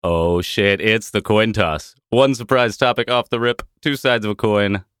Oh shit, it's the coin toss. One surprise topic off the rip, two sides of a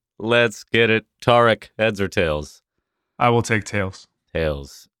coin. Let's get it. Tarek, heads or tails? I will take tails.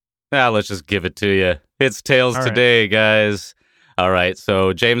 Tails. Now let's just give it to you. It's tails All right. today, guys. All right,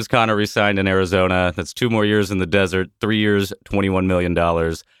 so James Conner re-signed in Arizona. That's 2 more years in the desert, 3 years, $21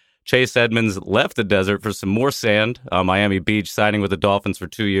 million. Chase Edmonds left the desert for some more sand on Miami Beach, signing with the Dolphins for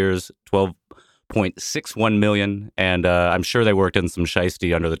 2 years, $12.61 million. And I'm sure they worked in some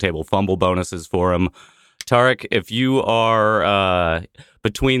shiesty under-the-table fumble bonuses for him. Tarek, if you are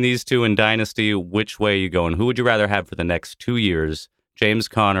between these two in Dynasty, which way are you going? Who would you rather have for the next 2 years, James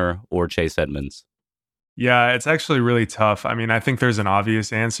Conner or Chase Edmonds? Yeah, it's actually really tough. I mean, I think there's an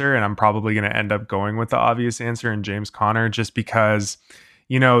obvious answer, and I'm probably going to end up going with the obvious answer in James Conner just because,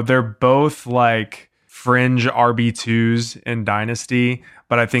 they're both like fringe RB2s in Dynasty,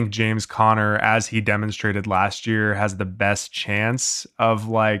 but I think James Conner, as he demonstrated last year, has the best chance of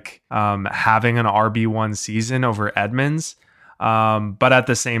having an RB1 season over Edmonds. But at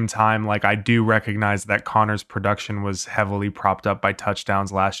the same time, I do recognize that Connor's production was heavily propped up by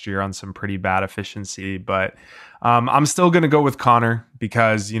touchdowns last year on some pretty bad efficiency. But I'm still going to go with Connor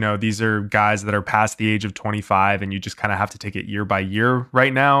because, these are guys that are past the age of 25 and you just kind of have to take it year by year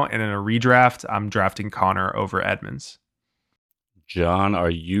right now. And in a redraft, I'm drafting Connor over Edmonds. John, are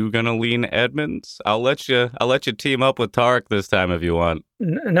you gonna lean Edmonds? I'll let you team up with Tarek this time if you want.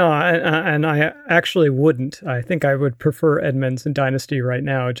 No, I actually wouldn't. I think I would prefer Edmonds in Dynasty right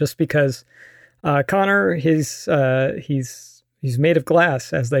now, just because Connor, he's made of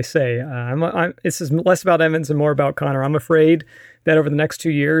glass, as they say. This is less about Edmonds and more about Connor. I'm afraid that over the next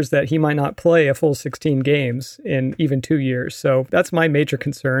 2 years that he might not play a full 16 games in even 2 years. So that's my major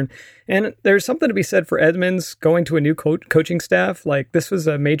concern. And there's something to be said for Edmonds going to a new coaching staff. This was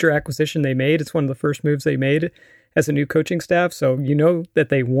a major acquisition they made. It's one of the first moves they made as a new coaching staff. So that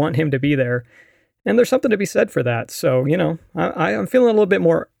they want him to be there. And there's something to be said for that. So, I'm feeling a little bit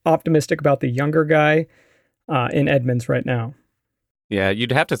more optimistic about the younger guy in Edmonds right now. Yeah,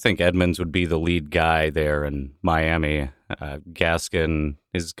 you'd have to think Edmonds would be the lead guy there in Miami. Gaskin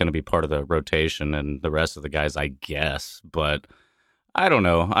is going to be part of the rotation and the rest of the guys, I guess. But I don't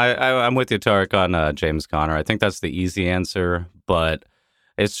know. I'm with you, Tarek, on James Conner. I think that's the easy answer, but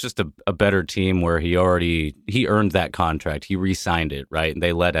it's just a better team where he earned that contract. He re-signed it, right? And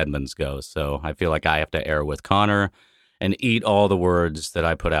they let Edmonds go. So I feel like I have to err with Conner and eat all the words that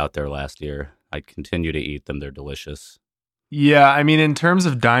I put out there last year. I continue to eat them. They're delicious. Yeah, I mean, in terms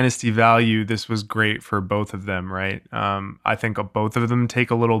of dynasty value, this was great for both of them, right? I think both of them take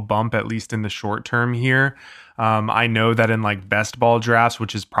a little bump, at least in the short term here. I know that in best ball drafts,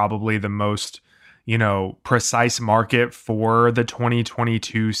 which is probably the most, precise market for the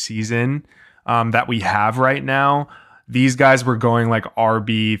 2022 season that we have right now, these guys were going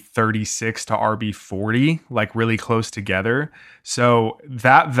RB 36 to RB 40, really close together. So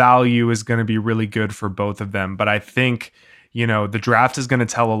that value is going to be really good for both of them. But I think, the draft is going to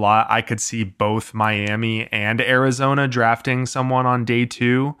tell a lot. I could see both Miami and Arizona drafting someone on day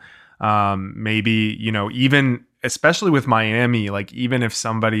 2. Maybe, even especially with Miami, even if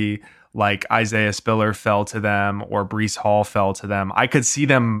somebody like Isaiah Spiller fell to them or Breece Hall fell to them, I could see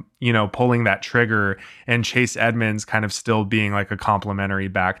them, pulling that trigger and Chase Edmonds kind of still being a complimentary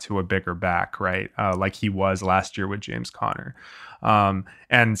back to a bigger back, right? Like he was last year with James Conner.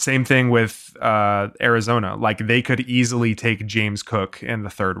 And same thing with Arizona. They could easily take James Cook in the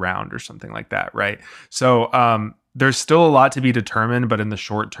 3rd round or something like that, right? So there's still a lot to be determined, but in the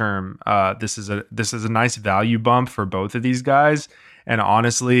short term, this is a nice value bump for both of these guys. And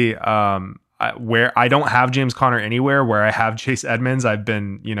honestly, where I don't have James Conner anywhere, where I have Chase Edmonds, I've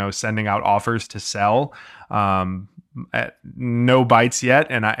been sending out offers to sell. No bites yet,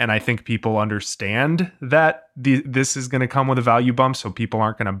 and I think people understand that this is going to come with a value bump, so people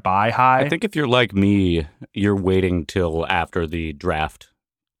aren't going to buy high. I think if you're like me, you're waiting till after the draft,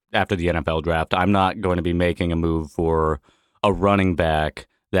 after the NFL draft. I'm not going to be making a move for a running back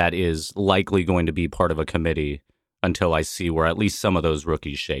that is likely going to be part of a committee until I see where at least some of those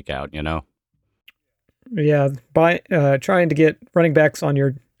rookies shake out, Yeah, trying to get running backs on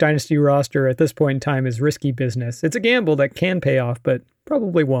your dynasty roster at this point in time is risky business. It's a gamble that can pay off, but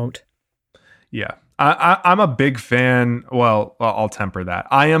probably won't. Yeah. I'm a big fan. Well, I'll temper that.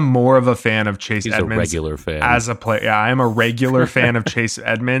 I am more of a fan of Chase Edmonds. He's a regular fan. As a player. Yeah, I am a regular fan of Chase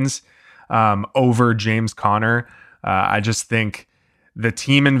Edmonds over James Conner. I just think the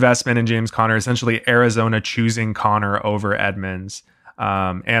team investment in James Conner, essentially Arizona choosing Conner over Edmonds,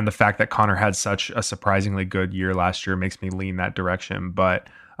 and the fact that Conner had such a surprisingly good year last year makes me lean that direction. But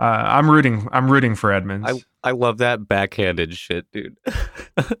I'm rooting for Edmonds. I love that backhanded shit, dude.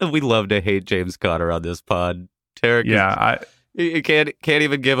 We love to hate James Conner on this pod. Tarek, you can't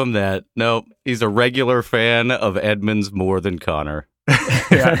even give him that. No, he's a regular fan of Edmonds more than Conner.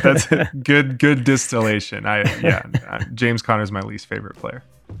 Yeah, that's good distillation. James Conner's my least favorite player.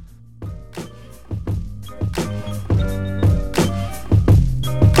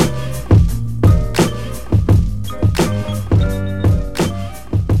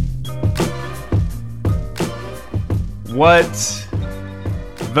 What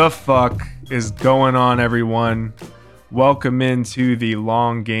the fuck is going on, everyone? Welcome into the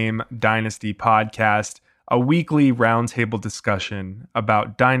Long Game Dynasty podcast, a weekly roundtable discussion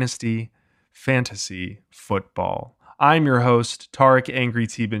about Dynasty fantasy football. I'm your host, Tarek Angry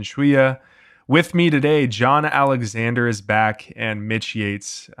T. Ben Shwiya. With me today, John Alexander is back and Mitch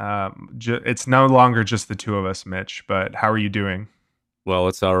Yates. It's no longer just the two of us, Mitch, but how are you doing? Well,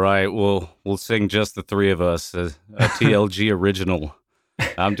 it's all right. We'll sing just the three of us, a TLG original.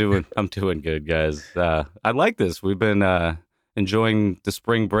 I'm doing good, guys. I like this. We've been enjoying the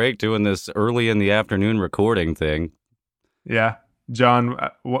spring break, doing this early in the afternoon recording thing. Yeah, John,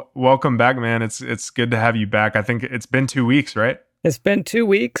 welcome back, man. It's good to have you back. I think it's been 2 weeks, right? It's been 2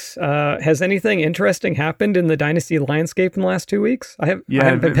 weeks. Has anything interesting happened in the Dynasty landscape in the last 2 weeks? I haven't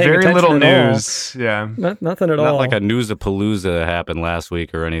been paying very attention little at news. All. Yeah, nothing at all. Not like a Newsapalooza happened last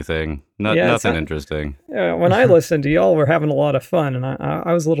week or anything. Nothing interesting. When I listened to y'all, were having a lot of fun, and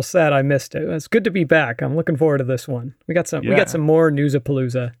I was a little sad I missed it. It's good to be back. I'm looking forward to this one. We got some more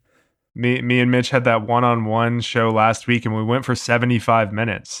Newsapalooza. Me and Mitch had that one-on-one show last week, and we went for 75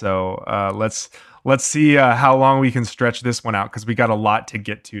 minutes. So let's see how long we can stretch this one out, because we got a lot to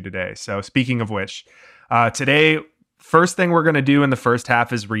get to today. So speaking of which, today, first thing we're going to do in the first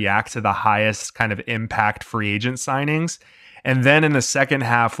half is react to the highest kind of impact free agent signings. And then in the second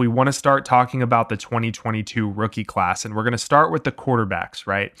half, we want to start talking about the 2022 rookie class. And we're going to start with the quarterbacks,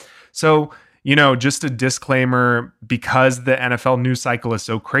 right? So, just a disclaimer, because the NFL news cycle is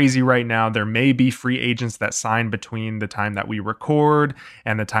so crazy right now, there may be free agents that sign between the time that we record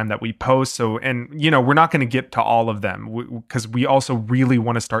and the time that we post. So, we're not going to get to all of them because we also really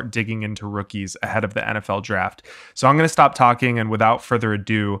want to start digging into rookies ahead of the NFL draft. So I'm going to stop talking, and without further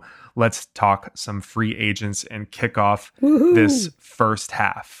ado, let's talk some free agents and kick off this first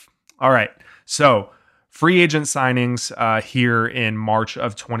half. All right. So free agent signings here in March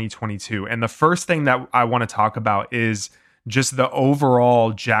of 2022. And the first thing that I want to talk about is just the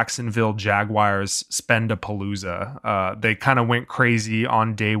overall Jacksonville Jaguars spend-a-palooza. They kind of went crazy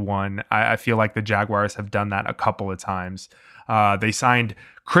on day one. I feel like the Jaguars have done that a couple of times. They signed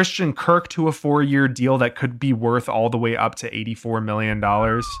Christian Kirk to a 4-year deal that could be worth all the way up to $84 million.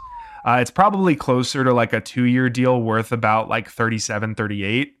 It's probably closer to like a 2-year deal worth about like 37,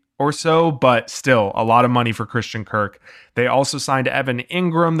 38 or so, but still a lot of money for Christian Kirk. They also signed Evan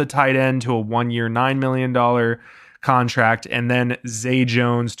Ingram, the tight end, to a 1-year, $9 million contract, and then Zay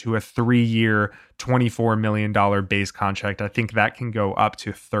Jones to a 3-year, $24 million base contract. I think that can go up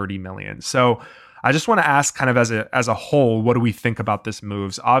to $30 million. So I just want to ask, kind of as a whole, what do we think about this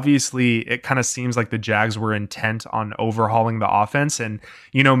moves? Obviously, it kind of seems like the Jags were intent on overhauling the offense, and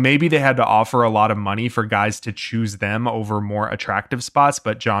maybe they had to offer a lot of money for guys to choose them over more attractive spots.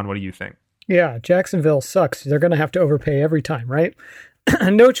 But John, what do you think? Yeah, Jacksonville sucks. They're going to have to overpay every time, right?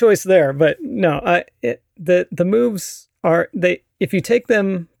 No choice there. But no, the moves are if you take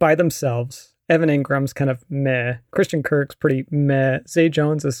them by themselves, Evan Ingram's kind of meh. Christian Kirk's pretty meh. Zay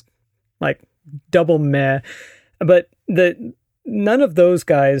Jones is like double meh, but none of those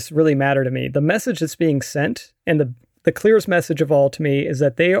guys really matter to me. The message that's being sent, and the clearest message of all to me, is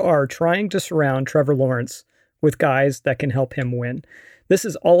that they are trying to surround Trevor Lawrence with guys that can help him win. This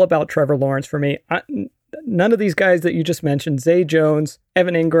is all about Trevor Lawrence for me. None of these guys that you just mentioned, Zay Jones,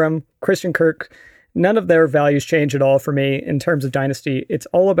 Evan Ingram, Christian Kirk, none of their values change at all for me in terms of dynasty. It's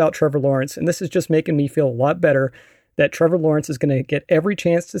all about Trevor Lawrence, and this is just making me feel a lot better that Trevor Lawrence is going to get every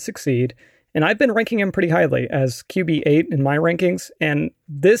chance to succeed. And I've been ranking him pretty highly as QB8 in my rankings. And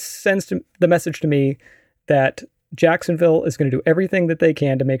this sends the message to me that Jacksonville is going to do everything that they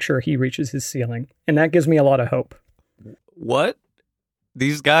can to make sure he reaches his ceiling. And that gives me a lot of hope. What?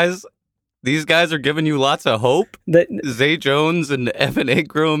 These guys are giving you lots of hope? Zay Jones and Evan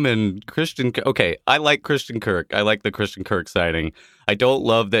Ingram and Christian. Okay, I like Christian Kirk. I like the Christian Kirk signing. I don't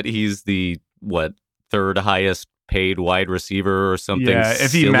love that he's the, third highest paid wide receiver or something. Yeah,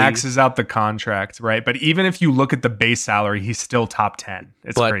 if he silly. maxes out the contract, right? But even if you look at the base salary, he's still top 10.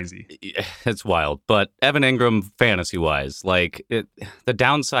 It's crazy. It's wild. But Evan Ingram, fantasy-wise, the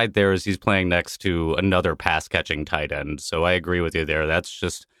downside there is he's playing next to another pass-catching tight end. So I agree with you there. That's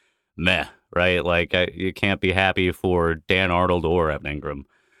just meh, right? Like, you can't be happy for Dan Arnold or Evan Ingram.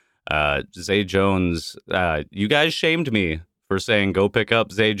 Zay Jones, you guys shamed me for saying go pick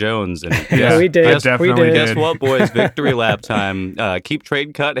up Zay Jones. And Yeah, we did. I definitely guess did. what, boys? Victory lap time. Keep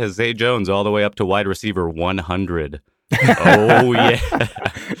Trade Cut has Zay Jones all the way up to wide receiver 100. Oh, yeah.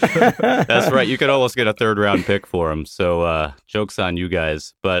 That's right. You could almost get a third-round pick for him. So joke's on you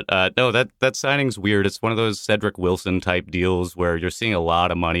guys. But no, that signing's weird. It's one of those Cedric Wilson-type deals where you're seeing a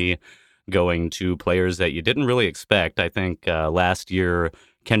lot of money going to players that you didn't really expect. I think last year,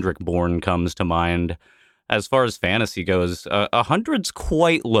 Kendrick Bourne comes to mind. As far as fantasy goes, 100's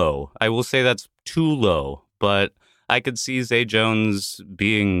quite low. I will say that's too low, but I could see Zay Jones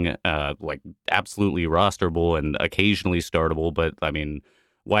being like absolutely rosterable and occasionally startable. But I mean,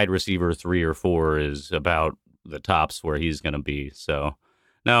 wide receiver 3 or 4 is about the tops where he's going to be. So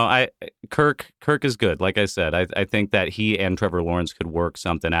no, Kirk is good. Like I said, I think that he and Trevor Lawrence could work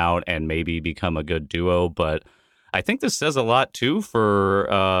something out and maybe become a good duo. But I think this says a lot, too, for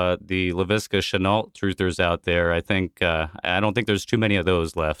the Laviska Shenault truthers out there. I don't think there's too many of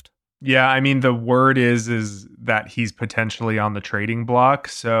those left. Yeah, I mean, the word is that he's potentially on the trading block.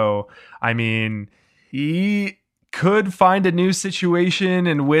 So, I mean, he could find a new situation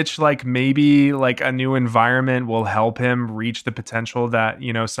in which like maybe like a new environment will help him reach the potential that,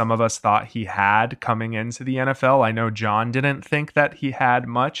 you know, some of us thought he had coming into the NFL. I know John didn't think that he had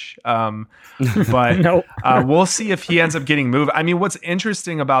much, but Nope. We'll see if he ends up getting moved. I mean, what's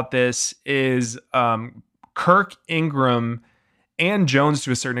interesting about this is Kirk, Ingram, and Jones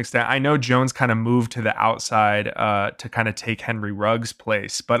to a certain extent. I know Jones kind of moved to the outside to kind of take Henry Ruggs'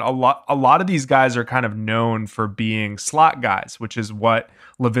 place, but a lot of these guys are kind of known for being slot guys, which is what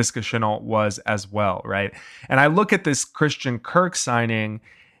Laviska Shenault was as well, right? And I look at this Christian Kirk signing,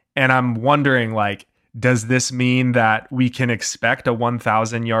 and I'm wondering, like, does this mean that we can expect a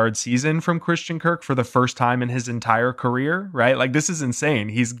 1,000-yard season from Christian Kirk for the first time in his entire career, right? Like, this is insane.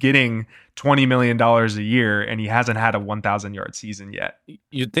 He's getting $20 million a year, and he hasn't had a 1,000-yard season yet.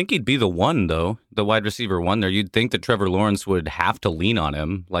 You'd think he'd be the one, though, the wide receiver one there. You'd think that Trevor Lawrence would have to lean on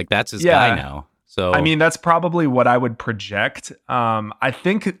him. Like, that's his guy now. So I mean, that's probably what I would project. I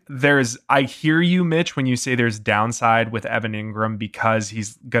think I hear you, Mitch, when you say there's downside with Evan Ingram because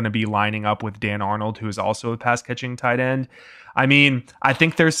he's going to be lining up with Dan Arnold, who is also a pass catching tight end. I mean, I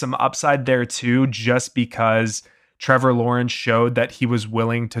think there's some upside there too, just because Trevor Lawrence showed that he was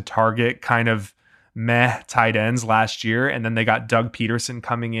willing to target kind of meh tight ends last year. And then they got Doug Peterson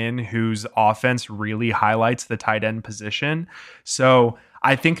coming in, whose offense really highlights the tight end position. So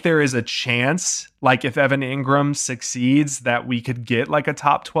I think there is a chance, like if Evan Ingram succeeds, that we could get like a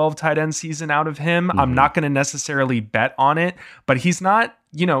top 12 tight end season out of him. Mm-hmm. I'm not going to necessarily bet on it, but he's not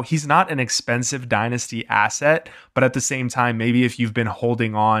an expensive dynasty asset. But at the same time, maybe if you've been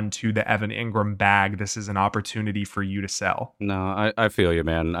holding on to the Evan Ingram bag, this is an opportunity for you to sell. No, I feel you,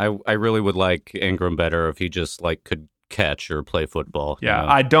 man. I really would like Ingram better if he just like could catch or play football. Yeah,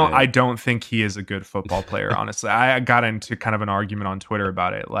 I don't think he is a good football player, honestly. I got into kind of an argument on Twitter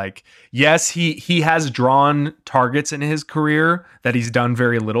about it. Like, yes, he has drawn targets in his career that he's done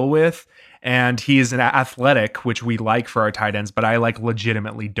very little with, and he is an athletic, which we like for our tight ends, but I like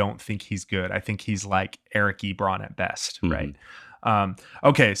legitimately don't think he's good. I think he's like Eric Ebron at best, right?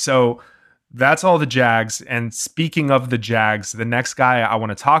 Okay, so that's all the Jags. And speaking of the Jags, the next guy I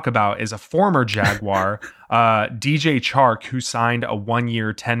want to talk about is a former Jaguar, DJ Chark, who signed a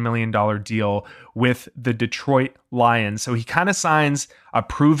 1-year, $10 million deal with the Detroit Lions. So he kind of signs a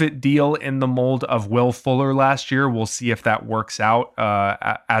prove-it deal in the mold of Will Fuller last year. We'll see if that works out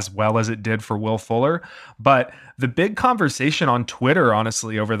as well as it did for Will Fuller. But the big conversation on Twitter,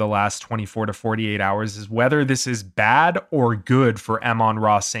 honestly, over the last 24 to 48 hours is whether this is bad or good for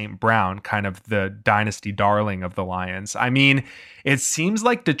Amon-Ra St. Brown, kind of the dynasty darling of the Lions. I mean, it seems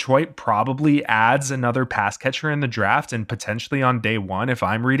like Detroit probably adds another pass catcher in the draft and potentially on day one, if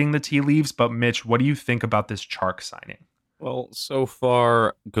I'm reading the tea leaves. But Mitch, what do you think about this Chark signing? Well, so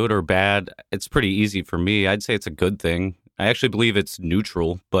far, good or bad, it's pretty easy for me. I'd say it's a good thing. I actually believe it's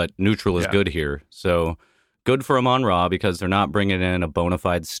neutral, but neutral is good here. So good for Amon-Ra because they're not bringing in a bona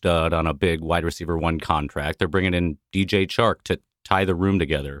fide stud on a big wide receiver 1 contract. They're bringing in DJ Chark to tie the room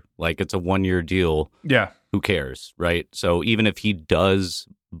together. Like, it's a 1-year deal. Yeah. Who cares, right? So even if he does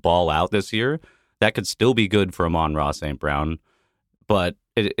ball out this year, that could still be good for Amon-Ra St. Brown. But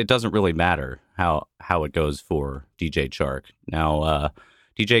it doesn't really matter how it goes for DJ Chark. Now,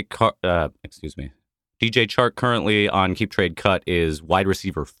 DJ Chark currently on Keep Trade Cut is wide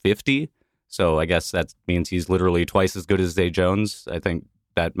receiver 50. So I guess that means he's literally twice as good as Zay Jones. I think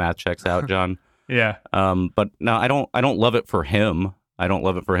that math checks out, John. Yeah. But no, I don't love it for him. I don't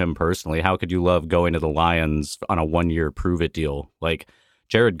love it for him personally. How could you love going to the Lions on a 1-year prove-it deal? Like,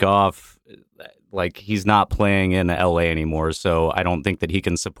 Jared Goff, like, he's not playing in LA anymore, so I don't think that he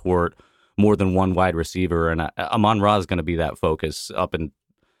can support more than one wide receiver, and Amon-Ra is going to be that focus up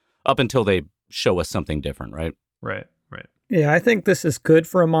until they show us something different, right? Right. Yeah, I think this is good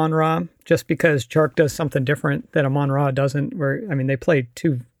for Amon-Ra just because Chark does something different that Amon-Ra doesn't. They play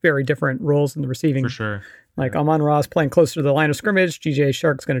two very different roles in the receiving. For sure. Like, Amon-Ra is playing closer to the line of scrimmage. DJ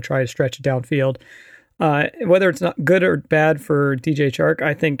Chark's going to try to stretch it downfield. Whether it's not good or bad for DJ Chark,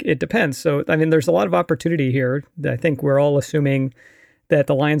 I think it depends. So, there's a lot of opportunity here. I think we're all assuming that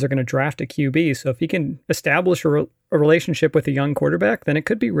the Lions are going to draft a QB. So if he can establish a relationship with a young quarterback, then it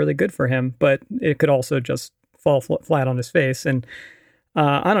could be really good for him. But it could also just fall flat on his face. And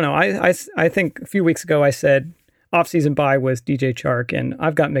I don't know. I think a few weeks ago I said offseason buy was DJ Chark, and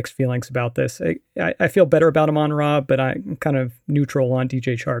I've got mixed feelings about this. I feel better about Amon-Ra, but I'm kind of neutral on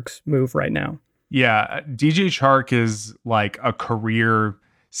DJ Chark's move right now. Yeah, DJ Chark is like a career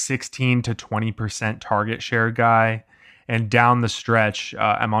 16 to 20% target share guy. And down the stretch,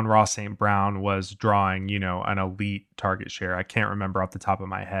 Amon-Ra St. Brown was drawing, an elite target share. I can't remember off the top of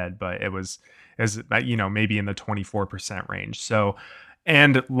my head, but it was, maybe in the 24% range. So,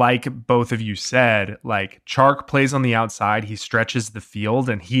 and like both of you said, like Chark plays on the outside, he stretches the field,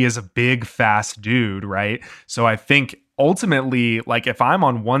 and he is a big, fast dude, right? So I think ultimately, like if I'm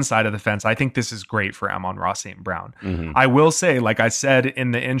on one side of the fence, I think this is great for Amon-Ra St. Brown. Mm-hmm. I will say, like I said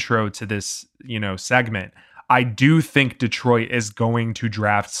in the intro to this, segment, I do think Detroit is going to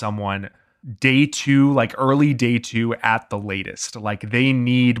draft someone day 2, like early day 2 at the latest. Like they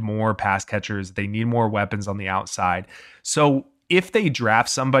need more pass catchers. They need more weapons on the outside. So if they draft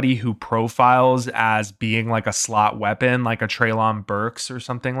somebody who profiles as being like a slot weapon, like a Treylon Burks or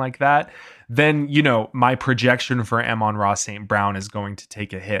something like that, then, my projection for Amon-Ra St. Brown is going to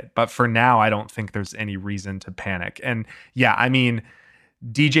take a hit. But for now, I don't think there's any reason to panic. And yeah,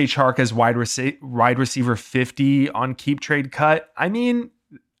 DJ Chark as wide receiver 50 on Keep Trade Cut.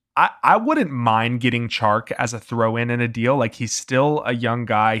 I wouldn't mind getting Chark as a throw in a deal. Like he's still a young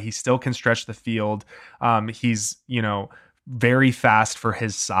guy. He still can stretch the field. He's, very fast for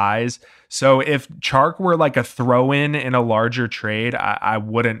his size. So if Chark were like a throw in a larger trade, I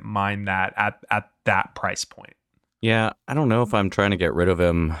wouldn't mind that at that price point. Yeah. I don't know if I'm trying to get rid of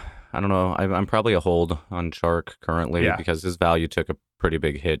him. I don't know. I'm probably a hold on Chark currently because his value took a pretty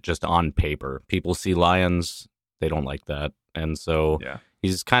big hit just on paper. People see Lions, they don't like that. And so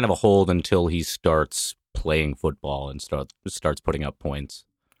he's kind of a hold until he starts playing football and starts putting up points.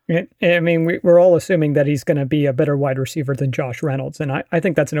 We're all assuming that he's going to be a better wide receiver than Josh Reynolds. And I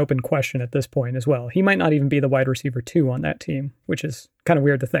think that's an open question at this point as well. He might not even be the wide receiver 2 on that team, which is kind of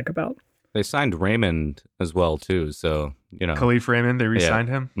weird to think about. They signed Raymond as well, too. So, Khalif Raymond, they re-signed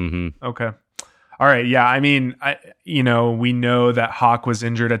him? Mm-hmm. Okay. All right. Yeah. We know that Hawk was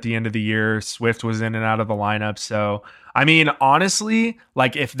injured at the end of the year. Swift was in and out of the lineup. So, honestly,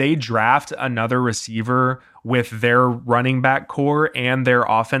 like if they draft another receiver with their running back core and their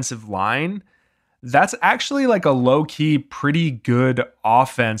offensive line, that's actually like a low-key pretty good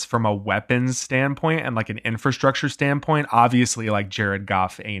offense from a weapons standpoint and like an infrastructure standpoint. Obviously, like Jared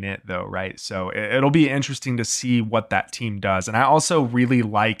Goff ain't it though, right? So it'll be interesting to see what that team does. And I also really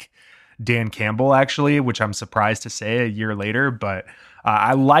like Dan Campbell, actually, which I'm surprised to say a year later, but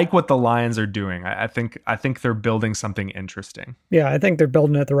I like what the Lions are doing. I think they're building something interesting. Yeah, I think they're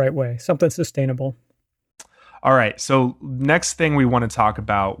building it the right way, something sustainable. All right, so next thing we want to talk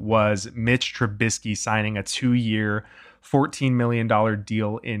about was Mitch Trubisky signing a 2-year, $14 million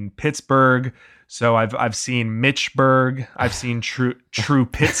deal in Pittsburgh. So I've seen Mitchburg, I've seen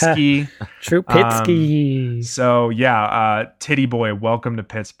Trubisky. Trubisky. So yeah, Titty Boy, welcome to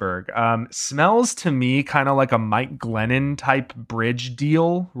Pittsburgh. Smells to me kind of like a Mike Glennon type bridge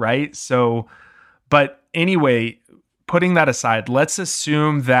deal, right? So, but anyway, putting that aside, let's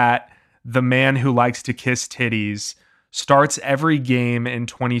assume that the man who likes to kiss titties starts every game in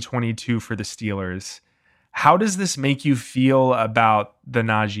 2022 for the Steelers. How does this make you feel about the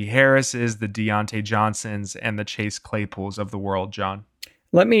Najee Harrises, the Deontay Johnsons, and the Chase Claypools of the world, John?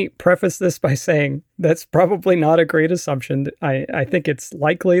 Let me preface this by saying that's probably not a great assumption. I think it's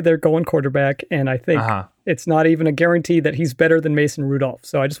likely they're going quarterback, and I think it's not even a guarantee that he's better than Mason Rudolph.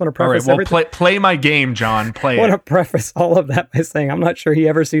 So I just want to preface everything. Well, play my game, John. I want to preface all of that by saying I'm not sure he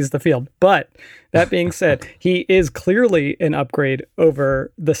ever sees the field. But that being said, he is clearly an upgrade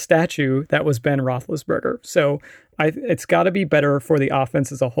over the statue that was Ben Roethlisberger. So it's got to be better for the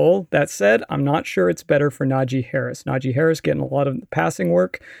offense as a whole. That said, I'm not sure it's better for Najee Harris. Najee Harris getting a lot of passing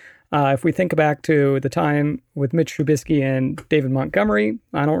work. If we think back to the time with Mitch Trubisky and David Montgomery,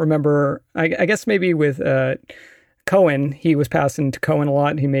 I don't remember. I guess maybe with Cohen, he was passing to Cohen a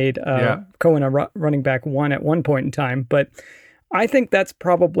lot. He made Cohen a running back one at one point in time. But I think that's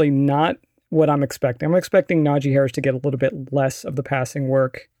probably not what I'm expecting. I'm expecting Najee Harris to get a little bit less of the passing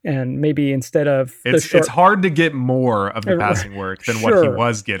work, and maybe instead of it's hard to get more of the passing work than what he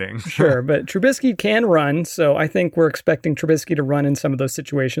was getting. Sure, but Trubisky can run, so I think we're expecting Trubisky to run in some of those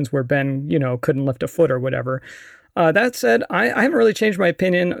situations where Ben, couldn't lift a foot or whatever. That said, I haven't really changed my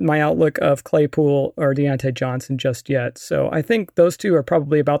opinion, my outlook of Claypool or Deontay Johnson just yet. So I think those two are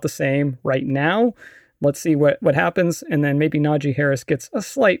probably about the same right now. Let's see what happens, and then maybe Najee Harris gets a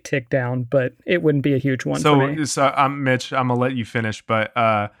slight tick down, but it wouldn't be a huge one for me. So, Mitch, I'm going to let you finish, but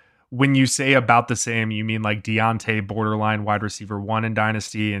when you say about the same, you mean like Deontay borderline wide receiver 1 in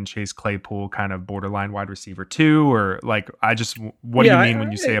Dynasty and Chase Claypool kind of borderline wide receiver 2? Or what do you mean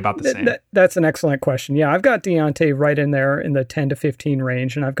when you say about the same? That's an excellent question. Yeah, I've got Deontay right in there in the 10 to 15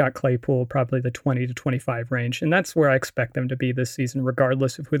 range, and I've got Claypool probably the 20 to 25 range. And that's where I expect them to be this season,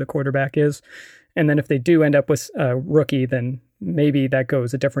 regardless of who the quarterback is. And then if they do end up with a rookie, then maybe that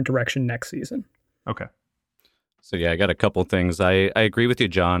goes a different direction next season. Okay. So yeah, I got a couple things. I agree with you,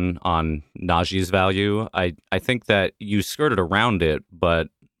 John, on Najee's value. I think that you skirted around it, but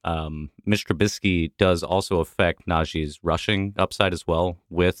Mitch Trubisky does also affect Najee's rushing upside as well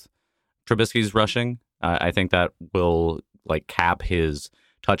with Trubisky's rushing. I think that will cap his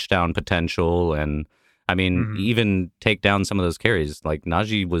touchdown potential, and even take down some of those carries. Like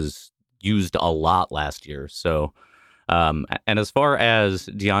Najee was used a lot last year, so. And as far as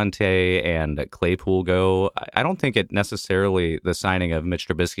Deontay and Claypool go, I don't think it necessarily, the signing of Mitch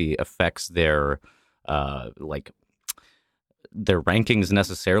Trubisky affects their rankings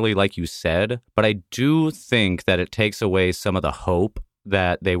necessarily, like you said. But I do think that it takes away some of the hope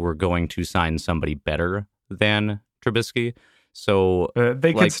that they were going to sign somebody better than Trubisky. So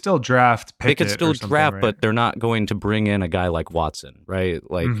they could still draft Pickett. They could still draft, right? But they're not going to bring in a guy like Watson, right?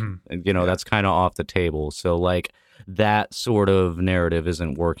 That's kind of off the table. So that sort of narrative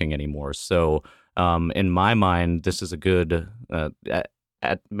isn't working anymore. So in my mind, this is a good,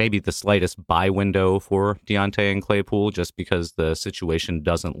 at maybe the slightest buy window for Deontay and Claypool, just because the situation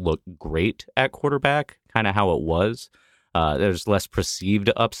doesn't look great at quarterback, kind of how it was. There's less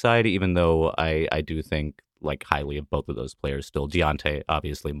perceived upside, even though I do think highly of both of those players still. Deontay,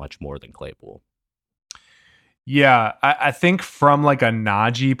 obviously, much more than Claypool. Yeah, I think from a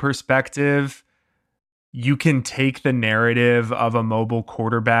Najee perspective, you can take the narrative of a mobile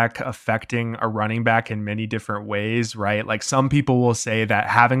quarterback affecting a running back in many different ways, right? Some people will say that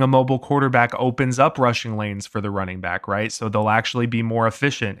having a mobile quarterback opens up rushing lanes for the running back, right? So they'll actually be more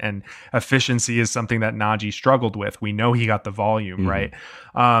efficient, and efficiency is something that Najee struggled with. We know he got the volume, right?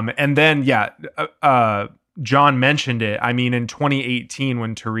 And then, John mentioned it. I mean, in 2018,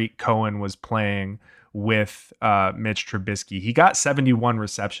 when Tariq Cohen was playing with Mitch Trubisky, he got 71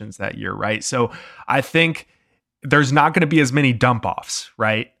 receptions that year, right? So I think there's not going to be as many dump offs,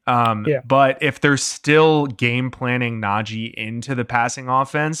 right? But if they're still game planning Najee into the passing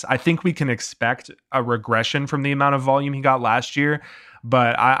offense, I think we can expect a regression from the amount of volume he got last year.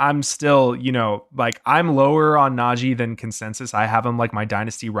 But I'm still, I'm lower on Najee than consensus. I have him my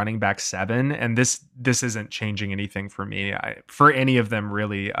dynasty running back 7, and this isn't changing anything for me, for any of them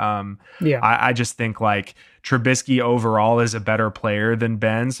really. I just think Trubisky overall is a better player than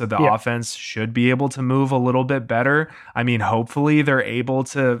Ben, so the offense should be able to move a little bit better. I mean, hopefully they're able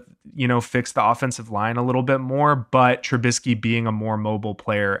to, fix the offensive line a little bit more, but Trubisky being a more mobile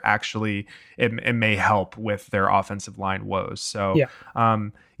player, actually, it may help with their offensive line woes. So,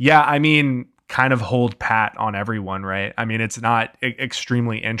 I mean, kind of hold pat on everyone, right? I mean, it's not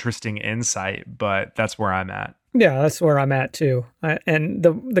extremely interesting insight, but that's where I'm at. Yeah, that's where I'm at too. And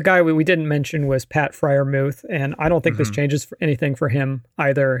the guy we didn't mention was Pat Freiermuth, and I don't think this changes anything for him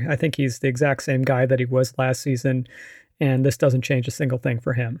either. I think he's the exact same guy that he was last season, and this doesn't change a single thing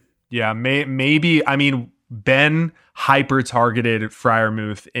for him. Yeah, maybe. I mean, Ben hyper-targeted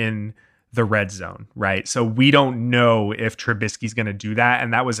Freiermuth in the red zone, right? So we don't know if Trubisky's going to do that,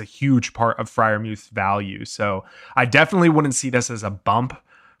 and that was a huge part of Freiermuth's value. So I definitely wouldn't see this as a bump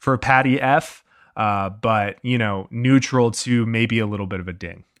for Patty F., but, neutral to maybe a little bit of a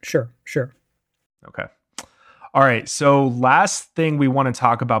ding. Sure. Okay. All right. So last thing we want to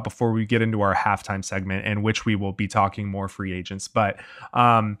talk about before we get into our halftime segment, in which we will be talking more free agents, but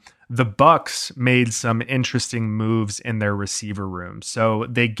the Bucks made some interesting moves in their receiver room. So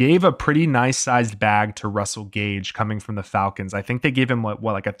they gave a pretty nice sized bag to Russell Gage coming from the Falcons. I think they gave him a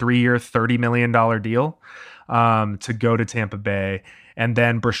 3-year, $30 million deal to go to Tampa Bay. And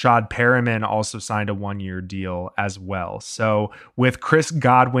then Brashad Perriman also signed a 1-year deal as well. So with Chris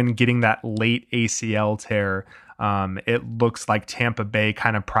Godwin getting that late ACL tear, it looks like Tampa Bay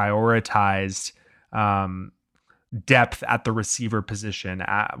kind of prioritized depth at the receiver position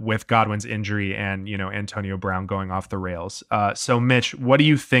with Godwin's injury and, Antonio Brown going off the rails. So Mitch, what do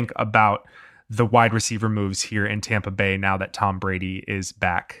you think about the wide receiver moves here in Tampa Bay now that Tom Brady is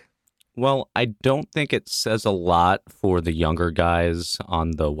back? Well, I don't think it says a lot for the younger guys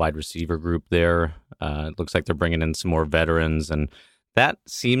on the wide receiver group there. It looks like they're bringing in some more veterans, and that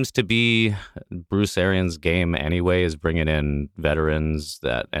seems to be Bruce Arians' game anyway, is bringing in veterans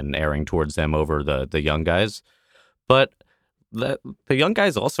and airing towards them over the young guys. But the young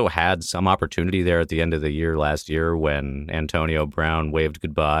guys also had some opportunity there at the end of the year last year when Antonio Brown waved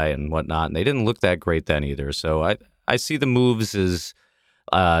goodbye and whatnot, and they didn't look that great then either. So I see the moves as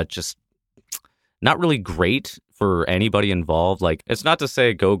just not really great for anybody involved. Like, it's not to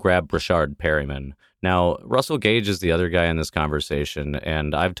say go grab Brashard Perriman. Now, Russell Gage is the other guy in this conversation,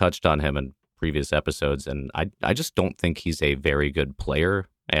 and I've touched on him in previous episodes, and I just don't think he's a very good player,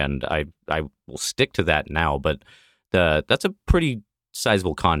 and I will stick to that now, but that's a pretty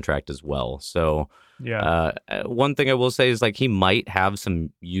sizable contract as well. So yeah, one thing I will say is, like, he might have some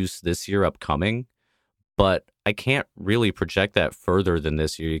use this year upcoming, but I can't really project that further than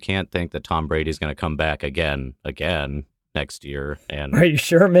this year. You can't think that Tom Brady's going to come back again next year. And are you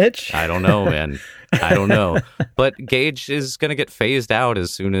sure, Mitch? I don't know, man. I don't know. But Gage is going to get phased out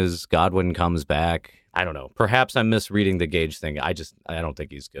as soon as Godwin comes back. I don't know. Perhaps I'm misreading the Gage thing. I don't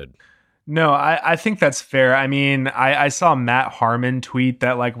think he's good. No, I think that's fair. I mean, I saw Matt Harmon tweet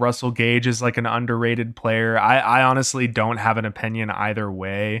that like Russell Gage is like an underrated player. I honestly don't have an opinion either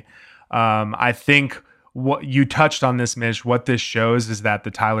way. I think what you touched on this, Mitch, what this shows is that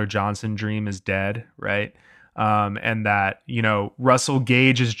the Tyler Johnson dream is dead, right? And that, Russell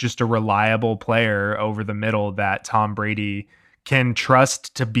Gage is just a reliable player over the middle that Tom Brady can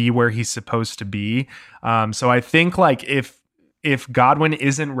trust to be where he's supposed to be. So I think like if Godwin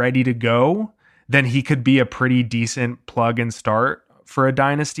isn't ready to go, then he could be a pretty decent plug and start for a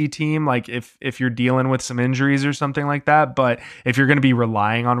dynasty team, like if you're dealing with some injuries or something like that. But if you're going to be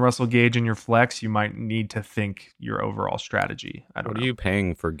relying on Russell Gage in your flex, you might need to think your overall strategy. I don't know. What are you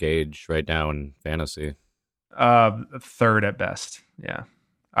paying for Gage right now in fantasy? Third at best. Yeah.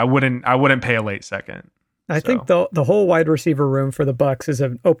 I wouldn't pay a late second. I think the whole wide receiver room for the Bucs is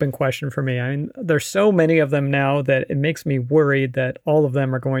an open question for me. I mean, there's so many of them now that it makes me worried that all of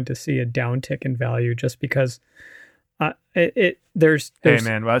them are going to see a downtick in value just because there's hey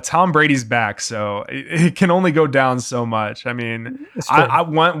man, well, Tom Brady's back, so it can only go down so much. I mean, I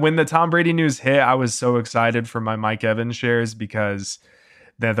when the Tom Brady news hit, I was so excited for my Mike Evans shares because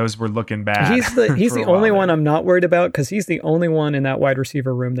those were looking bad. He's the only one I'm not worried about because he's the only one in that wide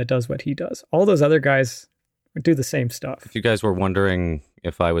receiver room that does what he does. All those other guys do the same stuff. If you guys were wondering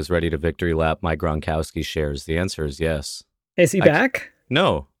if I was ready to victory lap my Gronkowski shares, the answer is yes. Is he back?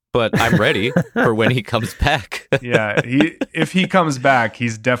 No. But I'm ready for when he comes back. Yeah, if he comes back,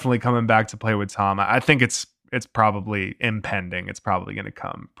 he's definitely coming back to play with Tom. I think it's probably impending. It's probably going to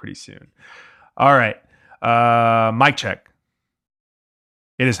come pretty soon. All right, mic check.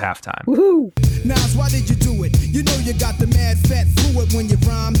 It is halftime. Woohoo! Nas, why did you do it? You know you got the mad fat fluid when you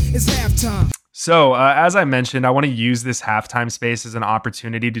rhyme. It's halftime. So, as I mentioned, I want to use this halftime space as an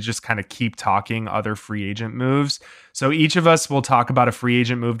opportunity to just kind of keep talking other free agent moves. So each of us will talk about a free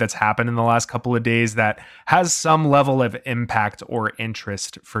agent move that's happened in the last couple of days that has some level of impact or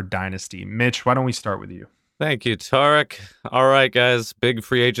interest for Dynasty. Mitch, why don't we start with you? Thank you, Tarek. All right, guys, big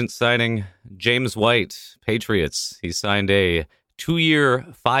free agent signing. James White, Patriots. He signed a 2-year,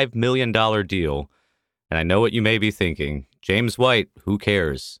 $5 million deal. And I know what you may be thinking. James White, who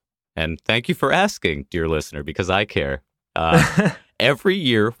cares? And thank you for asking, dear listener, because I care. Every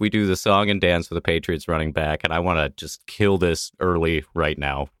year we do the song and dance with the Patriots running back, and I want to just kill this early right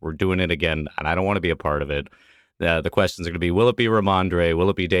now. We're doing it again, and I don't want to be a part of it. The questions are going to be, will it be Ramondre? Will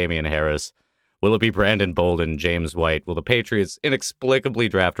it be Damian Harris? Will it be Brandon Bolden, James White? Will the Patriots inexplicably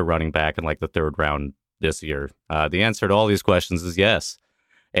draft a running back in like the 3rd round this year? The answer to all these questions is yes.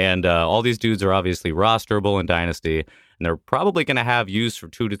 And all these dudes are obviously rosterable in Dynasty, and they're probably going to have use for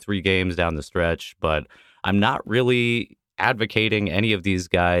 2 to 3 games down the stretch, but I'm not really advocating any of these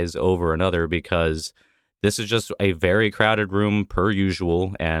guys over another because this is just a very crowded room per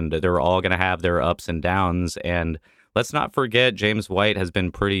usual, and they're all going to have their ups and downs. And let's not forget, James White has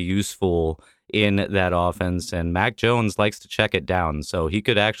been pretty useful in that offense, and Mac Jones likes to check it down, so he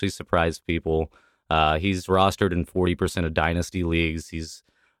could actually surprise people. He's rostered in 40% of Dynasty leagues. He's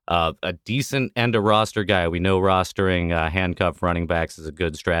a decent end of roster guy. We know rostering handcuff running backs is a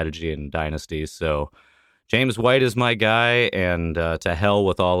good strategy in Dynasty. So James White is my guy, and to hell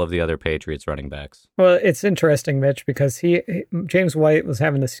with all of the other Patriots running backs. Well, it's interesting, Mitch, because James White was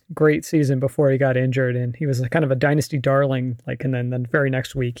having this great season before he got injured, and he was kind of a dynasty darling. And then the very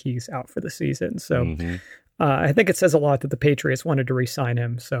next week he's out for the season. So I think it says a lot that the Patriots wanted to re-sign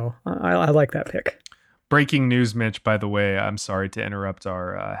him. So I like that pick. Breaking news, Mitch, by the way, I'm sorry to interrupt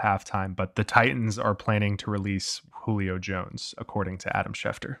our halftime, but the Titans are planning to release Julio Jones, according to Adam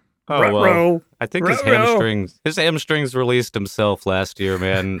Schefter. Oh, well, I think his hamstrings released himself last year,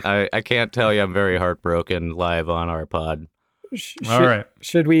 man. I can't tell you I'm very heartbroken live on our pod. All right.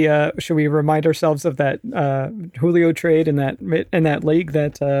 Should we remind ourselves of that Julio trade in that league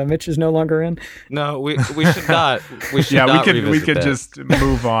that Mitch is no longer in? No, we should not. We should not we could that. Just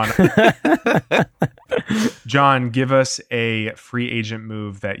move on. John, give us a free agent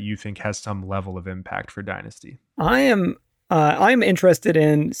move that you think has some level of impact for Dynasty. I'm interested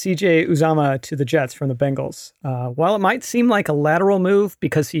in CJ Uzama to the Jets from the Bengals. While it might seem like a lateral move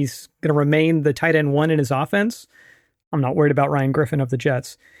because he's going to remain the tight end one in his offense, I'm not worried about Ryan Griffin of the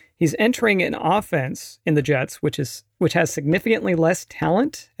Jets. He's entering an offense in the Jets, which has significantly less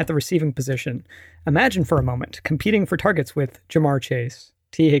talent at the receiving position. Imagine for a moment competing for targets with Jamar Chase,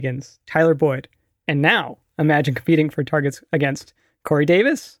 T. Higgins, Tyler Boyd, and now imagine competing for targets against Corey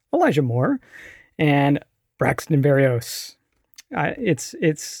Davis, Elijah Moore, and Braxton Berrios. There's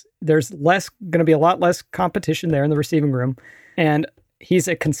going to be a lot less competition there in the receiving room, and he's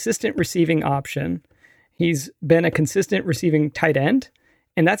a consistent receiving option. He's been a consistent receiving tight end,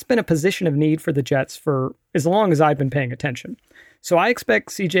 and that's been a position of need for the Jets for as long as I've been paying attention. So I expect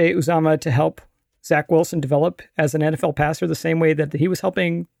CJ Uzama to help Zach Wilson develop as an NFL passer the same way that he was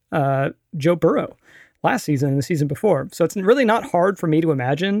helping Joe Burrow last season and the season before. So it's really not hard for me to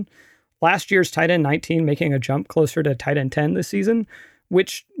imagine last year's tight end 19 making a jump closer to tight end 10 this season,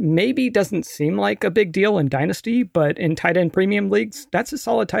 which maybe doesn't seem like a big deal in Dynasty, but in tight end premium leagues, that's a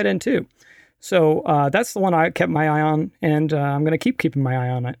solid tight end too. So that's the one I kept my eye on, and I'm going to keep keeping my eye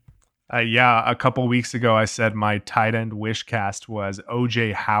on it. A couple weeks ago, I said my tight end wish cast was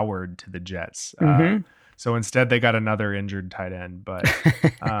O.J. Howard to the Jets. So instead, they got another injured tight end. But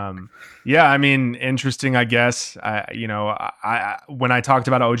interesting, I guess. When I talked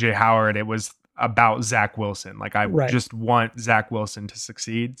about O.J. Howard, it was about Zach Wilson. Like I just want Zach Wilson to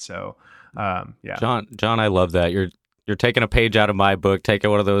succeed. So John, I love that you're taking a page out of my book,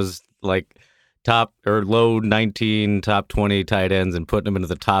 taking one of those like top or low 19, top 20 tight ends and putting them into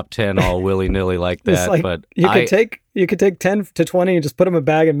the top 10 all willy-nilly like that. Like, but you could take 10 to 20 and just put them in a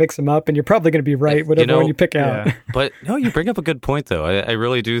bag and mix them up, and you're probably going to be right, whatever one you pick out. Yeah. But no, you bring up a good point, though. I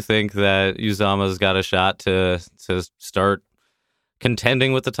really do think that Uzama's got a shot to start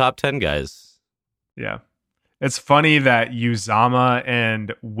contending with the top 10 guys. Yeah. It's funny that Uzama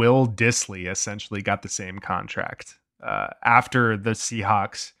and Will Dissly essentially got the same contract. After the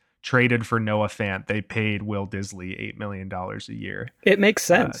Seahawks traded for Noah Fant, they paid Will Dissly $8 million a year. It makes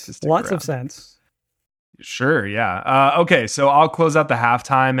sense. Lots of sense. Sure, yeah. Okay, so I'll close out the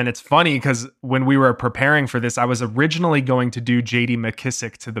halftime, and it's funny because when we were preparing for this, I was originally going to do J.D.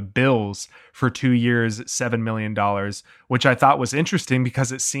 McKissick to the Bills for 2 years, $7 million, which I thought was interesting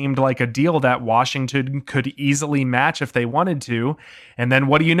because it seemed like a deal that Washington could easily match if they wanted to. And then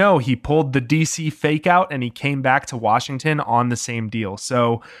what do you know? He pulled the D.C. fake out, and he came back to Washington on the same deal.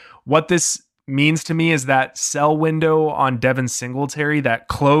 So what this means to me is that sell window on Devin Singletary that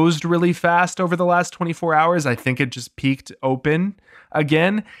closed really fast over the last 24 hours. I think it just peaked open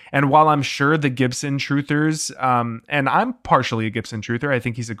again. And while I'm sure the Gibson truthers, and I'm partially a Gibson truther, I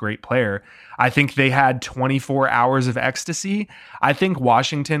think he's a great player. I think they had 24 hours of ecstasy. I think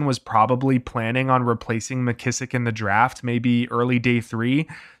Washington was probably planning on replacing McKissick in the draft, maybe early day 3.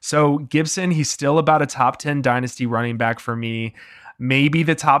 So Gibson, he's still about a top 10 dynasty running back for me. Maybe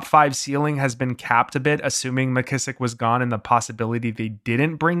the top 5 ceiling has been capped a bit, assuming McKissick was gone and the possibility they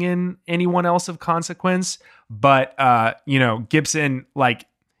didn't bring in anyone else of consequence. But, Gibson, like,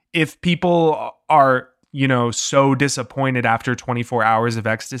 if people are, so disappointed after 24 hours of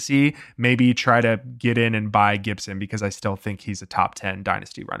ecstasy, maybe try to get in and buy Gibson because I still think he's a top 10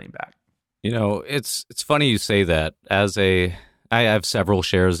 dynasty running back. It's funny you say that. I have several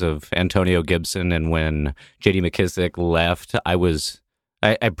shares of Antonio Gibson, and when J.D. McKissick left, I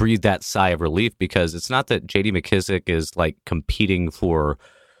breathed that sigh of relief because it's not that J.D. McKissick is like competing for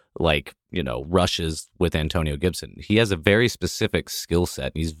rushes with Antonio Gibson. He has a very specific skill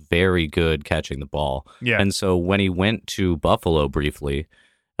set. He's very good catching the ball. Yeah. And so when he went to Buffalo briefly,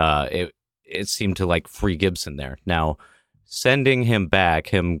 it seemed to like free Gibson there. Now, sending him back,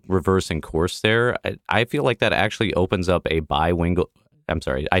 him reversing course there, I feel like that actually opens up a buy window. I'm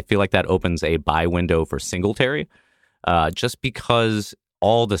sorry. I feel like that opens a buy window for Singletary, just because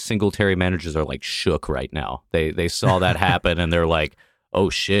all the Singletary managers are like shook right now. They saw that happen and they're like, oh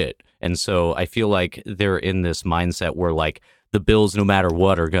shit. And so I feel like they're in this mindset where like the Bills, no matter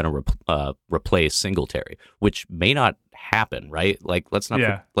what, are going to replace Singletary, which may not happen, right? Like, let's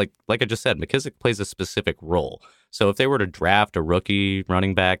not like I just said, McKissick plays a specific role. So if they were to draft a rookie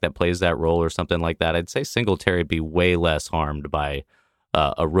running back that plays that role or something like that, I'd say Singletary would be way less harmed by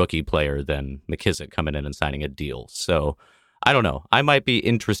a rookie player than McKissick coming in and signing a deal. So I don't know. I might be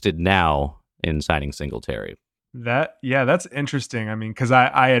interested now in signing Singletary. That's interesting. I mean, because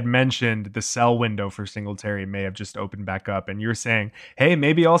I had mentioned the sell window for Singletary may have just opened back up, and you're saying, hey,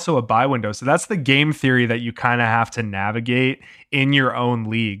 maybe also a buy window. So that's the game theory that you kind of have to navigate in your own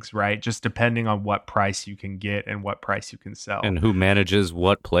leagues, right? Just depending on what price you can get and what price you can sell. And who manages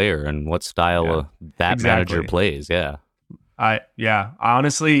what player and what style manager plays. Yeah.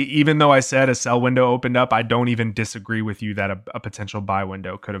 Honestly, even though I said a sell window opened up, I don't even disagree with you that a potential buy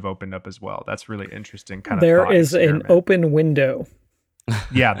window could have opened up as well. That's really interesting. There is an open window.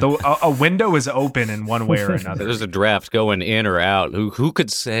 Yeah, a window is open in one way or another. There's a draft going in or out. Who could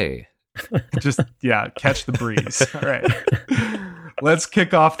say? Just catch the breeze. All right, let's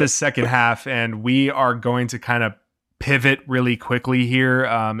kick off this second half, and we are going to kind of pivot really quickly here,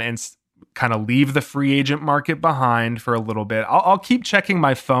 and kind of leave the free agent market behind for a little bit. I'll keep checking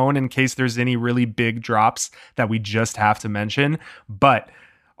my phone in case there's any really big drops that we just have to mention. But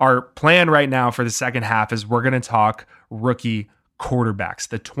our plan right now for the second half is we're going to talk rookie quarterbacks,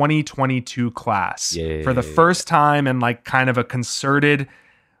 the 2022 class. Yay. For the first time in like kind of a concerted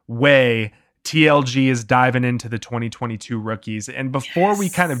way, TLG is diving into the 2022 rookies. And before we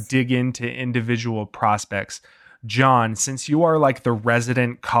kind of dig into individual prospects, John, since you are like the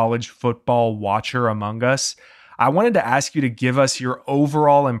resident college football watcher among us, I wanted to ask you to give us your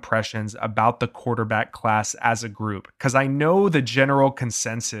overall impressions about the quarterback class as a group, because I know the general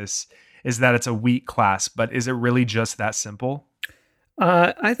consensus is that it's a weak class, but is it really just that simple?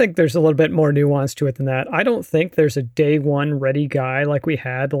 I think there's a little bit more nuance to it than that. I don't think there's a day one ready guy like we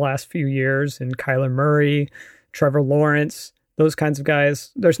had the last few years in Kyler Murray, Trevor Lawrence, those kinds of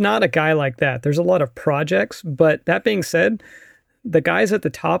guys. There's not a guy like that. There's a lot of projects, but that being said, the guys at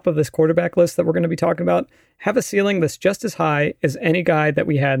the top of this quarterback list that we're going to be talking about have a ceiling that's just as high as any guy that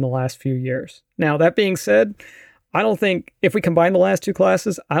we had in the last few years. Now, that being said, I don't think, if we combine the last two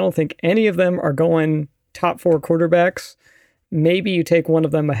classes, I don't think any of them are going top four quarterbacks. Maybe you take one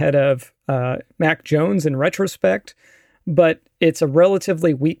of them ahead of Mac Jones in retrospect, but it's a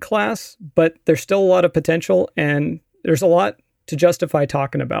relatively weak class, but there's still a lot of potential, and there's a lot to justify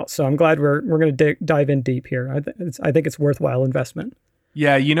talking about. So I'm glad we're going to dive in deep here. I think it's worthwhile investment.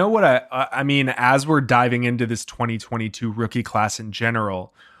 Yeah, you know what I mean, as we're diving into this 2022 rookie class in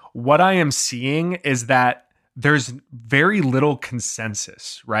general, what I am seeing is that there's very little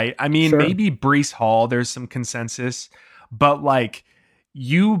consensus, right? I mean, maybe Breece Hall, there's some consensus, but like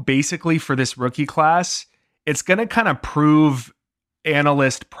you basically for this rookie class, it's going to kind of prove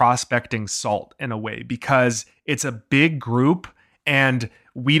analyst prospecting salt in a way, because it's a big group and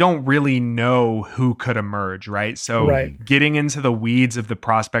we don't really know who could emerge, right? So getting into the weeds of the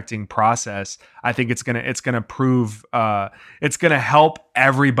prospecting process, I think it's gonna prove it's gonna help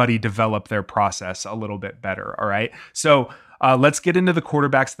everybody develop their process a little bit better. All right. So let's get into the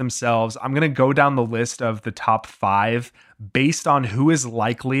quarterbacks themselves. I'm going to go down the list of the top 5 based on who is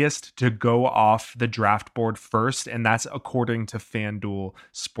likeliest to go off the draft board first, and that's according to FanDuel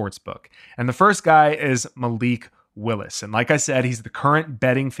Sportsbook. And the first guy is Malik Willis. And like I said, he's the current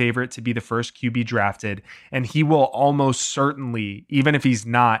betting favorite to be the first QB drafted, and he will almost certainly, even if he's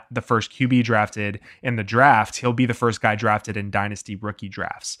not the first QB drafted in the draft, he'll be the first guy drafted in dynasty rookie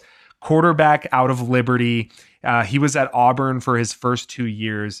drafts. Quarterback out of Liberty. He was at Auburn for his first 2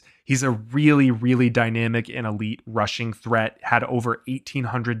 years. He's a really, really dynamic and elite rushing threat. Had over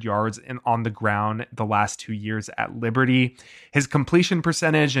 1,800 yards on the ground the last 2 years at Liberty. His completion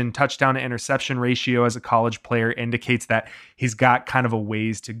percentage and touchdown to interception ratio as a college player indicates that he's got kind of a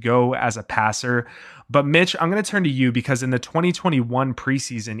ways to go as a passer. But Mitch, I'm going to turn to you, because in the 2021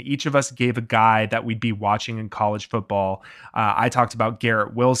 preseason, each of us gave a guy that we'd be watching in college football. I talked about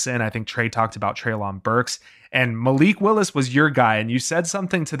Garrett Wilson. I think Trey talked about Treylon Burks. And Malik Willis was your guy, and you said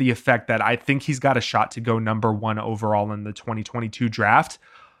something to the effect that I think he's got a shot to go number 1 overall in the 2022 draft.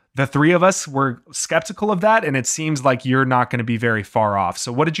 The three of us were skeptical of that, and it seems like you're not going to be very far off.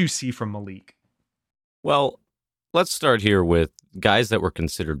 So what did you see from Malik? Well, let's start here with guys that were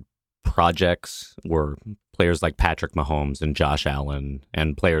considered projects were players like Patrick Mahomes and Josh Allen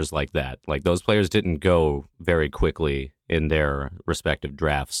and players like that. Like those players didn't go very quickly in their respective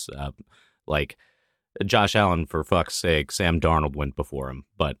drafts. Like Josh Allen, for fuck's sake, Sam Darnold went before him.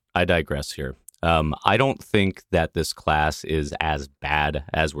 But I digress here. I don't think that this class is as bad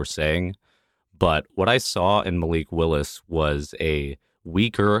as we're saying. But what I saw in Malik Willis was a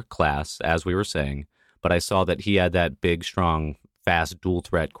weaker class, as we were saying. But I saw that he had that big, strong, fast,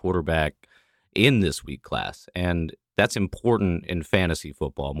 dual-threat quarterback in this weak class. And that's important in fantasy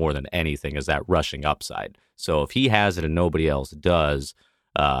football more than anything, is that rushing upside. So if he has it and nobody else does,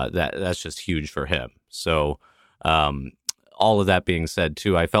 that's just huge for him. So all of that being said,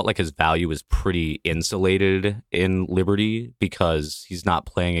 too, I felt like his value was pretty insulated in Liberty because he's not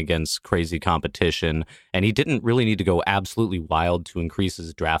playing against crazy competition, and he didn't really need to go absolutely wild to increase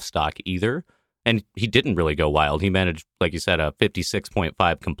his draft stock either. And he didn't really go wild. He managed, like you said, a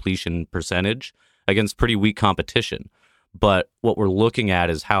 56.5 completion percentage against pretty weak competition. But what we're looking at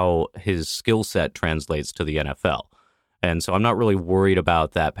is how his skill set translates to the NFL. And so I'm not really worried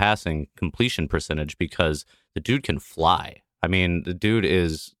about that passing completion percentage because the dude can fly. I mean, the dude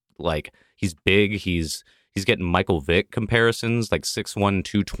is like, he's big. He's getting Michael Vick comparisons, like 6'1",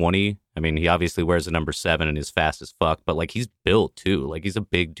 220. I mean, he obviously wears the number 7 and is fast as fuck, but like he's built too. Like he's a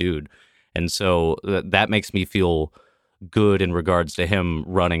big dude. And so that makes me feel good in regards to him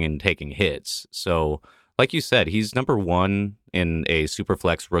running and taking hits. So like you said, he's number 1 in a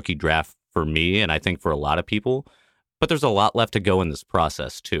Superflex rookie draft for me, and I think for a lot of people. But there's a lot left to go in this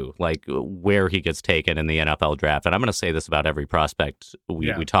process, too, like where he gets taken in the NFL draft. And I'm going to say this about every prospect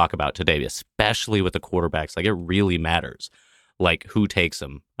we talk about today, especially with the quarterbacks. Like, it really matters, like, who takes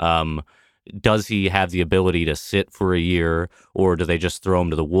him. Does he have the ability to sit for a year, or do they just throw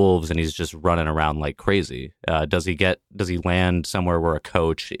him to the wolves and he's just running around like crazy? Does he land somewhere where a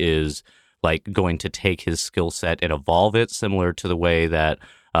coach is, like, going to take his skill set and evolve it, similar to the way that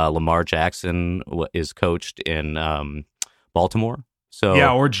Lamar Jackson is coached in Baltimore? So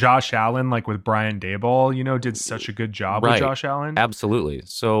yeah, or Josh Allen, like with Brian Daboll, did such a good job with Josh Allen. Absolutely.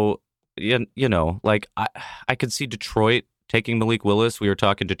 So like I could see Detroit taking Malik Willis. We were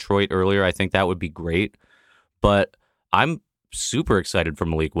talking Detroit earlier. I think that would be great. But I'm super excited for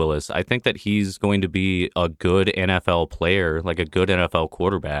Malik Willis. I think that he's going to be a good NFL player, like a good NFL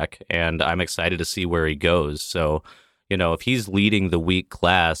quarterback, and I'm excited to see where he goes. So if he's leading the weak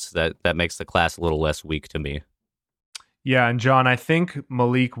class, that makes the class a little less weak to me. Yeah, and John, I think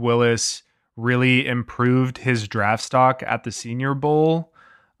Malik Willis really improved his draft stock at the Senior Bowl,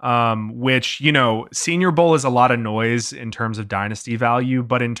 which, Senior Bowl is a lot of noise in terms of dynasty value,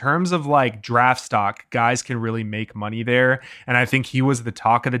 but in terms of like draft stock, guys can really make money there. And I think he was the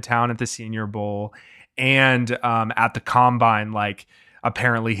talk of the town at the Senior Bowl and at the Combine, like,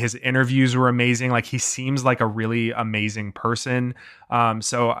 apparently his interviews were amazing. Like, he seems like a really amazing person. What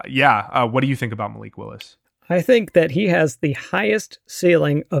do you think about Malik Willis? I think that he has the highest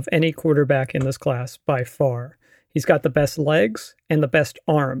ceiling of any quarterback in this class by far. He's got the best legs and the best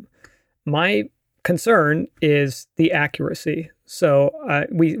arm. My concern is the accuracy. So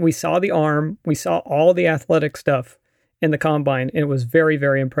we saw the arm, we saw all the athletic stuff in the Combine, and it was very,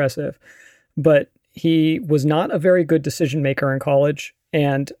 very impressive. But he was not a very good decision maker in college,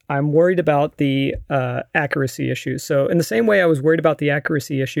 and I'm worried about the accuracy issues. So in the same way I was worried about the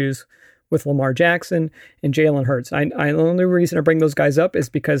accuracy issues with Lamar Jackson and Jalen Hurts. The only reason I bring those guys up is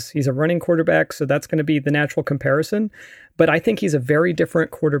because he's a running quarterback, so that's going to be the natural comparison. But I think he's a very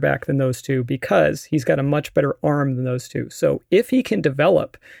different quarterback than those two because he's got a much better arm than those two. So if he can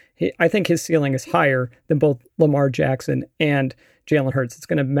develop, I think his ceiling is higher than both Lamar Jackson and Jalen Hurts. It's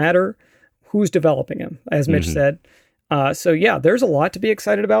going to matter who's developing him, as Mitch said. There's a lot to be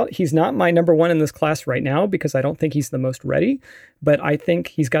excited about. He's not my number 1 in this class right now because I don't think he's the most ready, but I think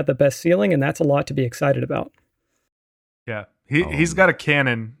he's got the best ceiling, and that's a lot to be excited about. Yeah, he's got a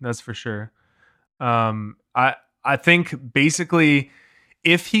cannon, that's for sure. I think basically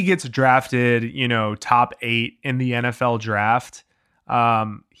if he gets drafted, top 8 in the NFL draft,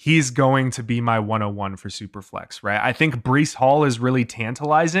 he's going to be my 101 for Superflex, right? I think Breece Hall is really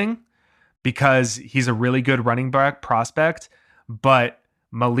tantalizing because he's a really good running back prospect, but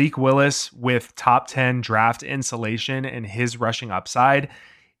Malik Willis with top 10 draft insulation and his rushing upside,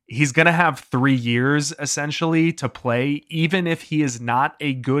 he's going to have 3 years essentially to play. Even if he is not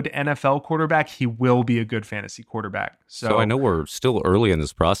a good NFL quarterback, he will be a good fantasy quarterback. So I know we're still early in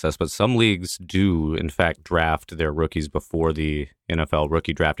this process, but some leagues do in fact draft their rookies before the NFL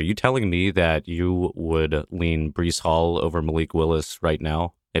rookie draft. Are you telling me that you would lean Breece Hall over Malik Willis right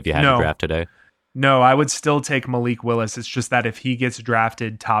now if you had to draft today? No, I would still take Malik Willis. It's just that if he gets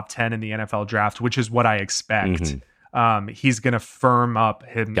drafted top 10 in the NFL draft, which is what I expect, he's going to firm up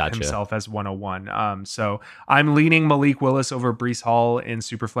himself as 101. So I'm leaning Malik Willis over Breece Hall in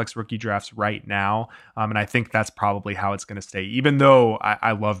Superflex rookie drafts right now. And I think that's probably how it's going to stay, even though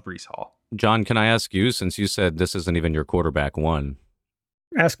I love Breece Hall. John, can I ask you, since you said this isn't even your quarterback one?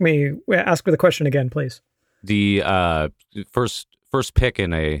 Ask me the question again, please. The first pick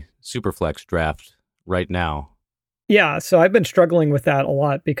in a Superflex draft right now. Yeah, so I've been struggling with that a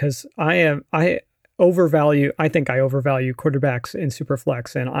lot because I overvalue quarterbacks in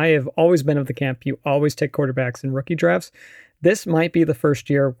Superflex, and I have always been of the camp you always take quarterbacks in rookie drafts. This might be the first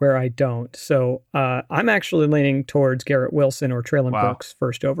year where I don't. So I'm actually leaning towards Garrett Wilson or Treylon Burks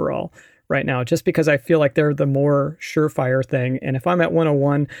first overall right now, just because I feel like they're the more surefire thing. And if I'm at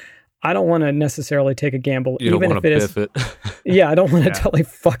 101, I don't want to necessarily take a gamble, even if it is. Yeah, I don't want to totally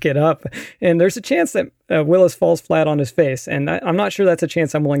fuck it up. And there's a chance that Willis falls flat on his face, and I'm not sure that's a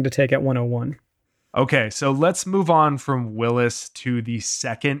chance I'm willing to take at 101. Okay, so let's move on from Willis to the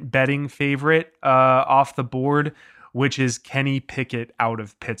second betting favorite off the board, which is Kenny Pickett out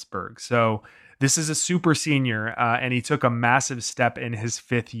of Pittsburgh. So this is a super senior, and he took a massive step in his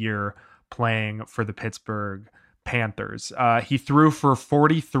fifth year playing for the Pittsburgh Panthers. He threw for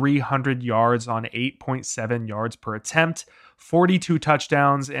 4,300 yards on 8.7 yards per attempt, 42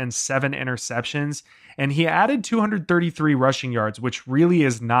 touchdowns, and 7 interceptions. And he added 233 rushing yards, which really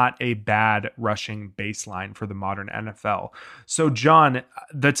is not a bad rushing baseline for the modern NFL. So, John,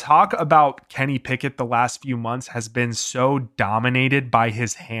 the talk about Kenny Pickett the last few months has been so dominated by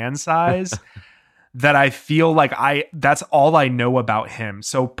his hand size that I feel like that's all I know about him.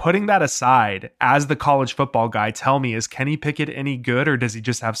 So putting that aside, as the college football guy, tell me, is Kenny Pickett any good, or does he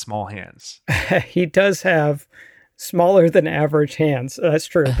just have small hands? He does have smaller than average hands. That's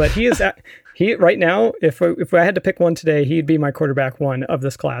true. But he is right now, if I had to pick one today, he'd be my quarterback one of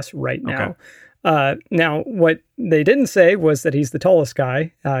this class right now. Okay. Now, what they didn't say was that he's the tallest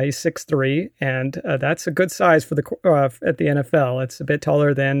guy. He's 6'3", and that's a good size for at the NFL. It's a bit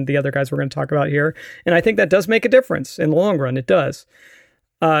taller than the other guys we're going to talk about here, and I think that does make a difference in the long run. It does,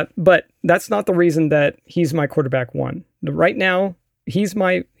 but that's not the reason that he's my quarterback one. Right now, he's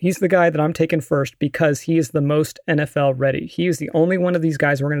the guy that I'm taking first because he is the most NFL ready. He is the only one of these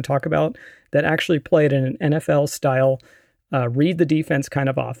guys we're going to talk about that actually played in an NFL style read the defense kind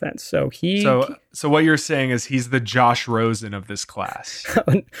of offense. So what you're saying is he's the Josh Rosen of this class.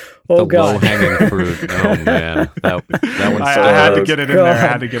 Oh, God. Low-hanging fruit. Oh, man. That one's I had to get it in there. I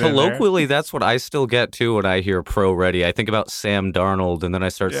had to get it in there. Colloquially, that's what I still get, too, when I hear pro ready. I think about Sam Darnold, and then I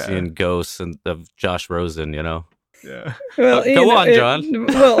start seeing ghosts of Josh Rosen, you know? Yeah. Well, go on, John.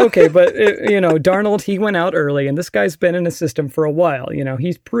 Well, okay, but Darnold, he went out early, and this guy's been in a system for a while. You know,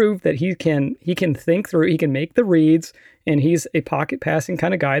 he's proved that he can think through, he can make the reads, and he's a pocket passing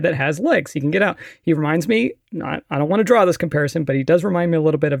kind of guy that has legs. He can get out. He reminds me, I don't want to draw this comparison, but he does remind me a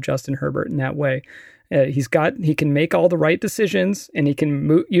little bit of Justin Herbert in that way. He can make all the right decisions, and he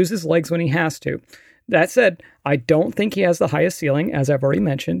can use his legs when he has to. That said, I don't think he has the highest ceiling, as I've already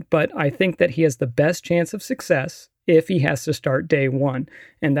mentioned, but I think that he has the best chance of success if he has to start day one.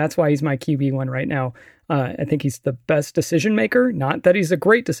 And that's why he's my QB1 right now. I think he's the best decision maker. Not that he's a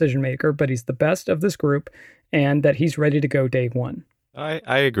great decision maker, but he's the best of this group, and that he's ready to go day one.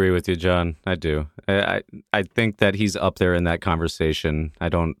 I agree with you, John. I do. I think that he's up there in that conversation. I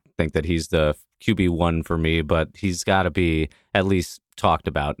don't think that he's the QB1 for me, but he's got to be at least talked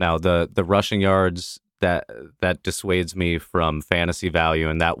about. Now, the rushing yards, that dissuades me from fantasy value,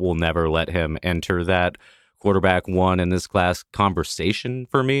 and that will never let him enter that quarterback one in this class conversation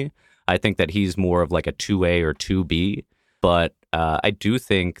for me. I think that he's more of like a 2A or 2B, but I do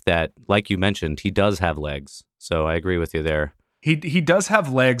think that, like you mentioned, he does have legs. So I agree with you there. He does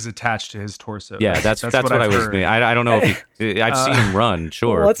have legs attached to his torso. Yeah, that's what I was meaning. I don't know if I've seen him run,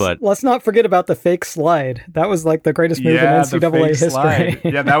 sure, but let's not forget about the fake slide. That was like the greatest move in NCAA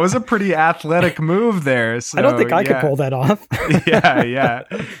history. Yeah, that was a pretty athletic move there. So, I don't think I could pull that off. yeah,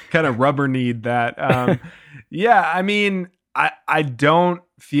 kind of rubber kneed that. Yeah, I mean, I don't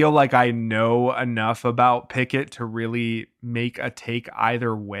feel like I know enough about Pickett to really make a take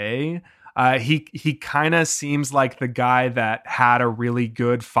either way. He kind of seems like the guy that had a really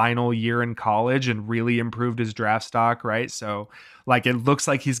good final year in college and really improved his draft stock, right? So like it looks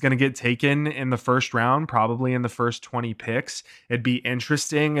like he's going to get taken in the first round, probably in the first 20 picks. It'd be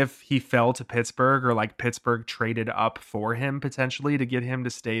interesting if he fell to Pittsburgh, or like Pittsburgh traded up for him potentially to get him to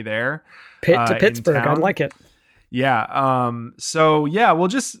stay there. To Pittsburgh, I like it. Yeah. So yeah, we'll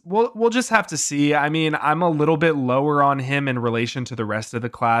just have to see. I mean, I'm a little bit lower on him in relation to the rest of the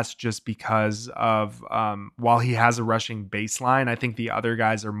class just because of while he has a rushing baseline, I think the other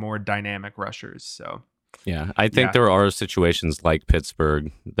guys are more dynamic rushers. So Yeah, I think there are situations like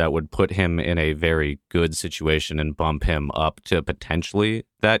Pittsburgh that would put him in a very good situation and bump him up to potentially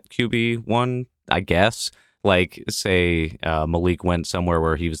that QB1, I guess. Like, say, Malik went somewhere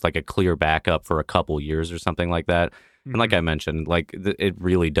where he was like a clear backup for a couple years or something like that. And like I mentioned, like it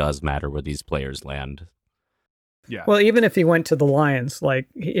really does matter where these players land. Yeah. Well, even if he went to the Lions, like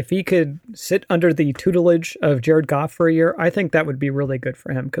if he could sit under the tutelage of Jared Goff for a year, I think that would be really good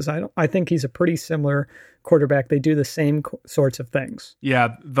for him because I think he's a pretty similar quarterback. They do the same sorts of things.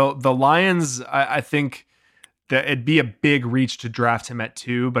 Yeah, the Lions, I think that it'd be a big reach to draft him at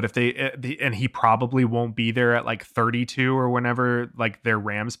 2, but if and he probably won't be there at like 32 or whenever like their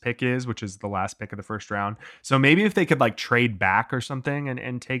Rams pick is, which is the last pick of the first round. So maybe if they could like trade back or something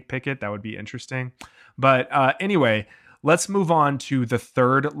and take Pickett, that would be interesting. But anyway, let's move on to the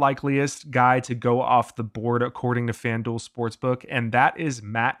third likeliest guy to go off the board according to FanDuel Sportsbook, and that is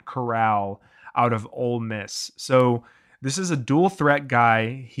Matt Corral out of Ole Miss. So this is a dual threat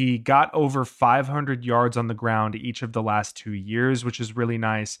guy. He got over 500 yards on the ground each of the last 2 years, which is really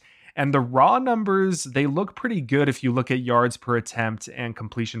nice. And the raw numbers, they look pretty good if you look at yards per attempt and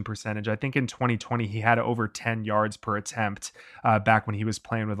completion percentage. I think in 2020, he had over 10 yards per attempt back when he was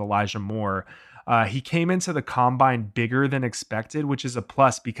playing with Elijah Moore. He came into the combine bigger than expected, which is a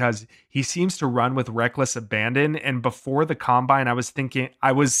plus because he seems to run with reckless abandon. And before the combine, I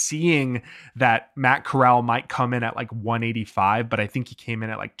was seeing that Matt Corral might come in at like 185, but I think he came in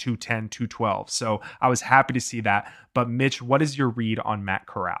at like 210, 212. So I was happy to see that. But Mitch, what is your read on Matt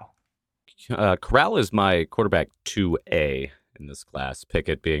Corral? Corral is my quarterback 2A in this class,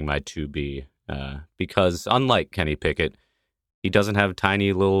 Pickett being my 2B, because unlike Kenny Pickett, he doesn't have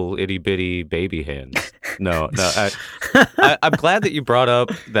tiny little itty bitty baby hands. No. I'm glad that you brought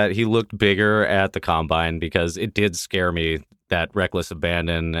up that he looked bigger at the combine because it did scare me, that reckless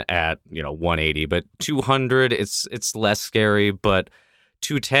abandon at 180. But 200, it's less scary. But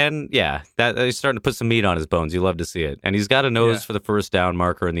 210, yeah, that he's starting to put some meat on his bones. You love to see it, and he's got a nose for the first down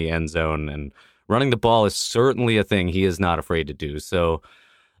marker in the end zone, and running the ball is certainly a thing he is not afraid to do. So.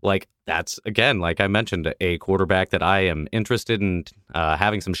 Like, that's, again, like I mentioned, a quarterback that I am interested in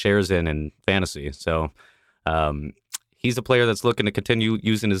having some shares in fantasy. So he's a player that's looking to continue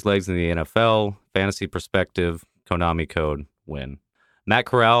using his legs in the NFL. Fantasy perspective, Konami code, win. Matt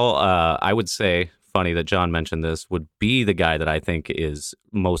Corral, I would say, funny that John mentioned this, would be the guy that I think is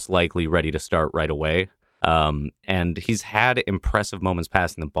most likely ready to start right away. And he's had impressive moments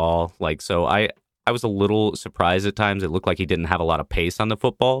passing the ball. Like, so I was a little surprised at times. It looked like he didn't have a lot of pace on the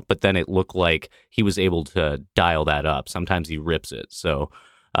football, but then it looked like he was able to dial that up. Sometimes he rips it. So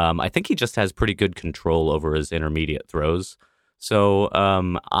I think he just has pretty good control over his intermediate throws. So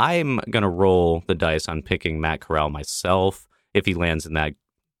I'm going to roll the dice on picking Matt Corral myself if he lands in that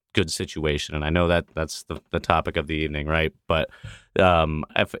good situation. And I know that that's the topic of the evening, right? But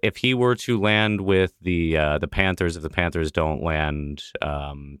if he were to land with the Panthers, if the Panthers don't land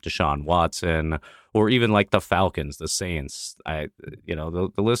Deshaun Watson, or even like the Falcons, the Saints,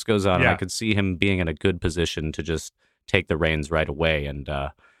 the list goes on. Yeah. And I could see him being in a good position to just take the reins right away and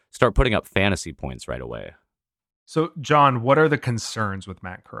start putting up fantasy points right away. So, John, what are the concerns with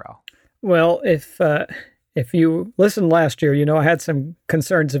Matt Corral? Well, if you listened last year, I had some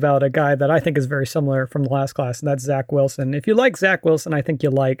concerns about a guy that I think is very similar from the last class, and that's Zach Wilson. If you like Zach Wilson, I think you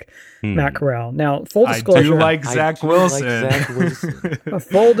like Matt Corral. Now, full disclosure. I do like Zach Wilson.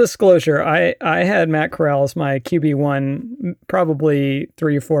 Full disclosure, I had Matt Corral as my QB1 probably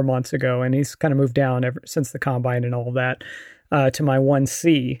 3 or 4 months ago, and he's kind of moved down ever since the combine and all of that to my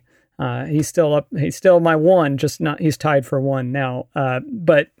 1C. He's still my 1, just not, he's tied for 1 now.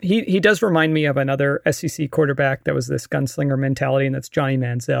 But he does remind me of another SEC quarterback that was this gunslinger mentality, and that's Johnny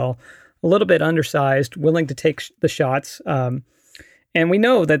Manziel. A little bit undersized, willing to take the shots. And we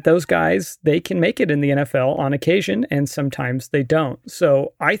know that those guys, they can make it in the NFL on occasion, and sometimes they don't.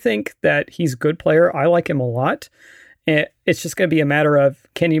 So I think that he's a good player. I like him a lot. It's just going to be a matter of,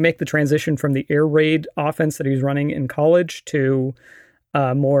 can you make the transition from the air raid offense that he's running in college to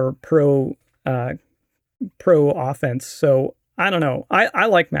more pro offense. So I don't know. I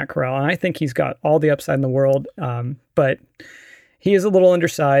like Matt Corral, and I think he's got all the upside in the world. But he is a little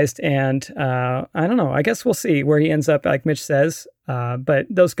undersized, and I don't know. I guess we'll see where he ends up, like Mitch says. But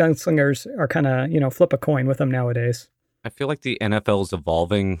those gunslingers are kind of, flip a coin with them nowadays. I feel like the NFL is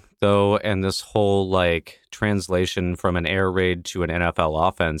evolving, though, and this whole translation from an air raid to an NFL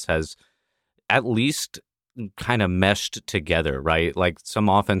offense has at least kind of meshed together, right? Like some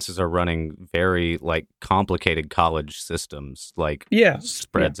offenses are running very like complicated college systems, like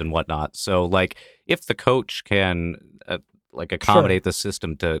spreads and whatnot. So like if the coach can like accommodate the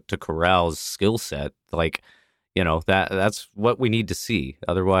system to Corral's skill set, like, you know, that's what we need to see.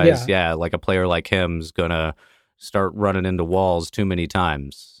 Otherwise, like a player like him's gonna start running into walls too many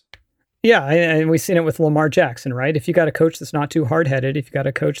times. Yeah, and we've seen it with Lamar Jackson, right? If you got a coach that's not too hard-headed, if you got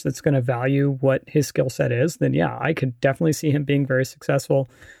a coach that's going to value what his skill set is, then I could definitely see him being very successful.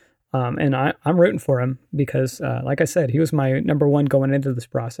 And I'm rooting for him because, like I said, he was my number one going into this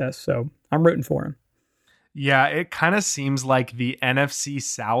process. So I'm rooting for him. Yeah, it kind of seems like the NFC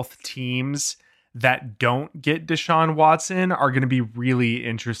South teams that don't get Deshaun Watson are going to be really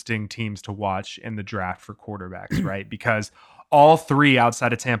interesting teams to watch in the draft for quarterbacks, right? Because all three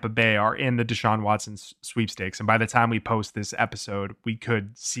outside of Tampa Bay are in the Deshaun Watson sweepstakes. And by the time we post this episode, we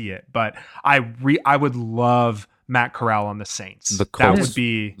could see it. But I would love Matt Corral on the Saints. The Colts would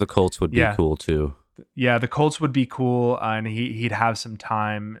be cool too. Yeah, the Colts would be cool. And he'd have some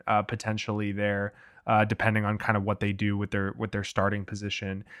time potentially there. Depending on kind of what they do with their starting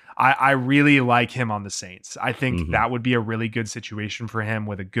position. I really like him on the Saints. I think that would be a really good situation for him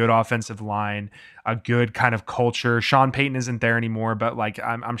with a good offensive line, a good kind of culture. Sean Payton isn't there anymore, but like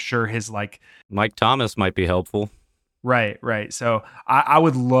I'm sure his like Mike Thomas might be helpful. Right. So I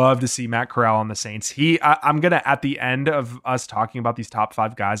would love to see Matt Corral on the Saints. I'm going to, at the end of us talking about these top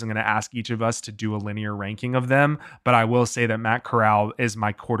 5 guys, I'm going to ask each of us to do a linear ranking of them. But I will say that Matt Corral is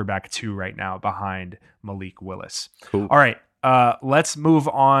my quarterback 2 right now behind Malik Willis. Cool. All right. Let's move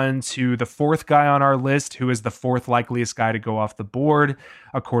on to the 4th guy on our list, who is the 4th likeliest guy to go off the board,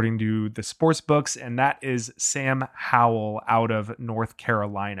 according to the sports books. And that is Sam Howell out of North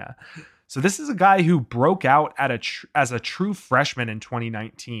Carolina. So this is a guy who broke out as a true freshman in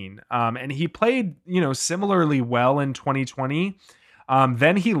 2019, and he played, similarly well in 2020.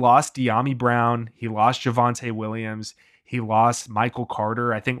 Then he lost De'Ami Brown, he lost Javonte Williams, he lost Michael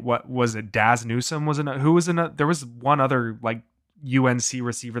Carter. I think what was it? Daz Newsome there was one other like UNC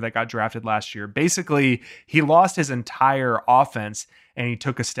receiver that got drafted last year. Basically, he lost his entire offense and he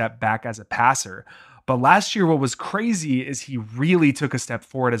took a step back as a passer. But last year, what was crazy is he really took a step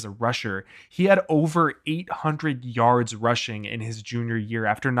forward as a rusher. He had over 800 yards rushing in his junior year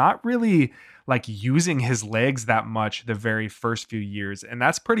after not really like using his legs that much the very first few years. And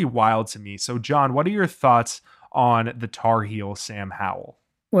that's pretty wild to me. So John, what are your thoughts on the Tar Heel Sam Howell?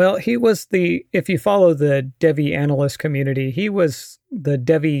 Well, he was if you follow the Devy analyst community, he was the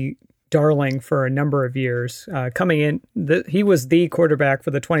Devy darling for a number of years. Coming in, he was the quarterback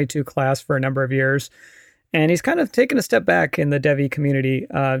for the 22 class for a number of years. And he's kind of taken a step back in the Devy community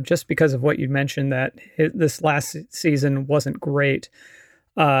just because of what you mentioned, that this last season wasn't great.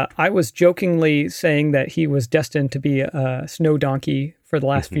 I was jokingly saying that he was destined to be a snow donkey for the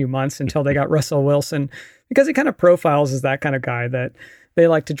last few months until they got Russell Wilson, because he kind of profiles as that kind of guy that they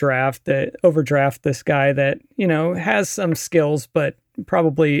like to overdraft this guy that, has some skills, but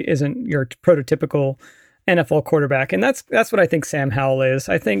probably isn't your prototypical NFL quarterback. And that's what I think Sam Howell is.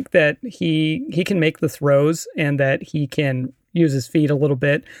 I think that he can make the throws and that he can use his feet a little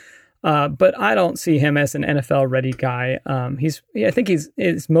bit. But I don't see him as an NFL ready guy. I think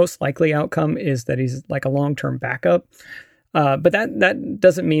his most likely outcome is that he's like a long-term backup. But that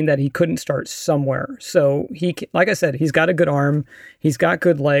doesn't mean that he couldn't start somewhere. So like I said, he's got a good arm. He's got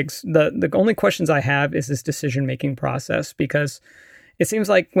good legs. The only questions I have is his decision-making process, because it seems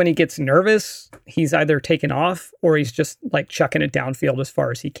like when he gets nervous, he's either taken off or he's just like chucking it downfield as far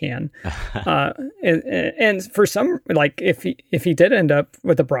as he can. And for some, like if he did end up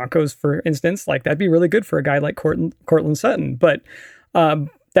with the Broncos, for instance, like that'd be really good for a guy like Cortland Sutton. But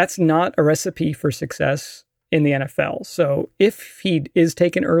that's not a recipe for success in the NFL. So if he is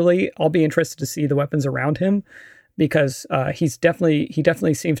taken early, I'll be interested to see the weapons around him, because he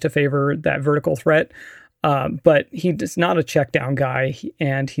definitely seems to favor that vertical threat. But he's not a check down guy,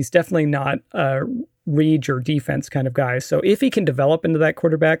 and he's definitely not a read your defense kind of guy. So if he can develop into that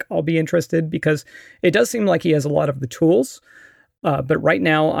quarterback, I'll be interested, because it does seem like he has a lot of the tools. But right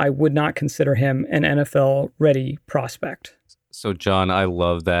now, I would not consider him an NFL ready prospect. So, John, I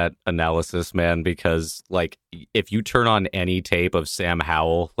love that analysis, man, because, like, if you turn on any tape of Sam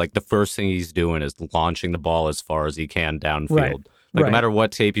Howell, like, the first thing he's doing is launching the ball as far as he can downfield. Right. Like, no matter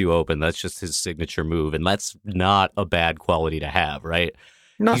what tape you open, that's just his signature move, and that's not a bad quality to have, right?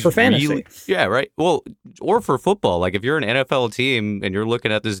 Not for fantasy. Yeah, right. Well, or for football. Like, if you're an NFL team and you're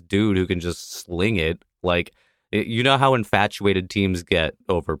looking at this dude who can just sling it, like, you know how infatuated teams get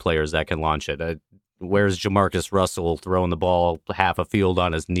over players that can launch it. Where's Jamarcus Russell throwing the ball half a field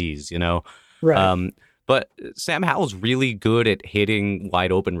on his knees, Right. But Sam Howell's really good at hitting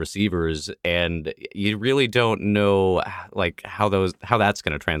wide open receivers, and you really don't know like how that's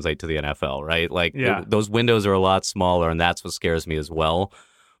going to translate to the NFL, right? Like those windows are a lot smaller, and that's what scares me as well.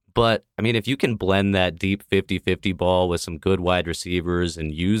 But I mean, if you can blend that deep 50-50 ball with some good wide receivers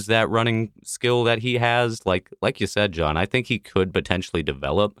and use that running skill that he has, like you said, John, I think he could potentially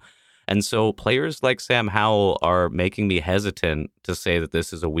develop. And so players like Sam Howell are making me hesitant to say that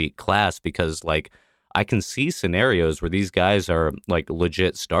this is a weak class, because like I can see scenarios where these guys are like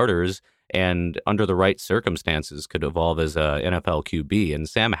legit starters and under the right circumstances could evolve as a NFL QB. And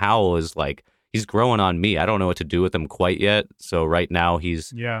Sam Howell is like, he's growing on me. I don't know what to do with him quite yet. So right now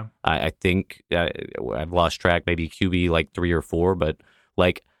he's, I think I've lost track, maybe QB like 3 or 4, but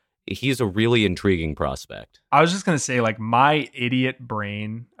like he's a really intriguing prospect. I was just going to say, like, my idiot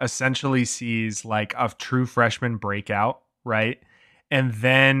brain essentially sees like a true freshman breakout, right? And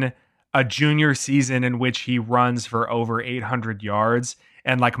then a junior season in which he runs for over 800 yards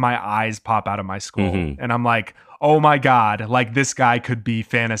and like my eyes pop out of my skull. And I'm like, oh my God, like this guy could be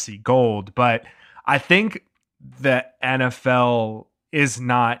fantasy gold. But I think the NFL is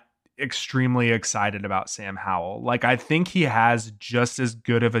not extremely excited about Sam Howell. Like, I think he has just as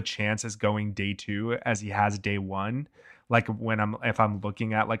good of a chance as going day 2 as he has day 1. Like if I'm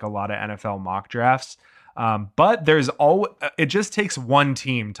looking at like a lot of NFL mock drafts. But it just takes one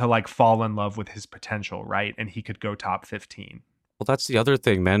team to like fall in love with his potential, right? And he could go top 15. Well, that's the other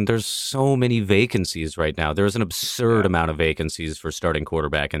thing, man. There's so many vacancies right now. There's an absurd amount of vacancies for starting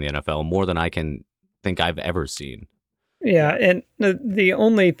quarterback in the NFL, more than I can think I've ever seen. Yeah, and the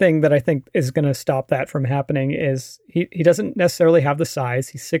only thing that I think is going to stop that from happening is he doesn't necessarily have the size.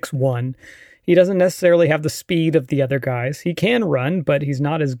 He's 6'1". He doesn't necessarily have the speed of the other guys. He can run, but he's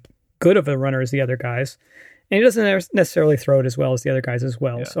not as good of a runner as the other guys. And he doesn't necessarily throw it as well as the other guys as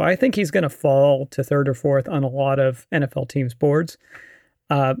well. Yeah. So I think he's going to fall to 3rd or 4th on a lot of NFL teams' boards.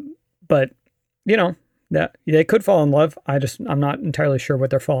 But, you know, they could fall in love. I'm not entirely sure what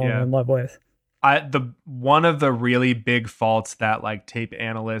they're falling in love with. One of the really big faults that like tape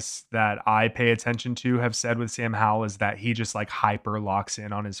analysts that I pay attention to have said with Sam Howell is that he just like hyper locks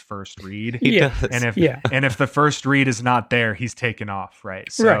in on his first read. And if the first read is not there, he's taken off, right?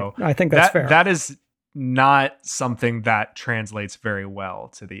 So I think that's fair. That is not something that translates very well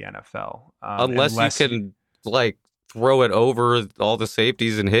to the NFL. Unless you can like throw it over all the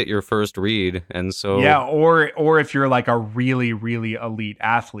safeties and hit your first read. And so or if you're like a really, really elite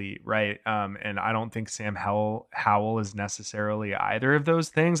athlete, right? And I don't think Sam Howell is necessarily either of those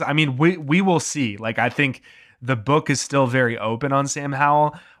things. I mean, we will see. Like, I think the book is still very open on Sam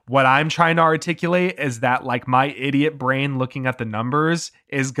Howell. What I'm trying to articulate is that like my idiot brain looking at the numbers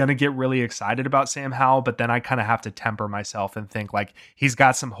is going to get really excited about Sam Howell, but then I kind of have to temper myself and think like he's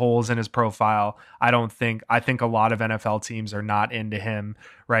got some holes in his profile. I think a lot of NFL teams are not into him,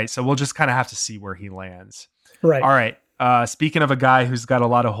 right? So we'll just kind of have to see where he lands. Right. All right. Speaking of a guy who's got a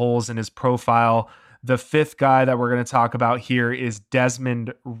lot of holes in his profile, the 5th guy that we're going to talk about here is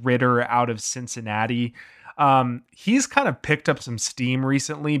Desmond Ridder out of Cincinnati. He's kind of picked up some steam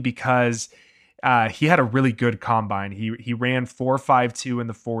recently because he had a really good combine. He ran 4.52 in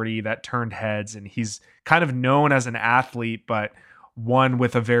the 40 that turned heads, and he's kind of known as an athlete, but one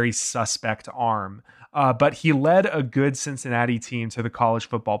with a very suspect arm. But he led a good Cincinnati team to the college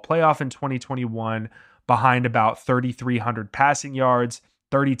football playoff in 2021 behind about 3,300 passing yards,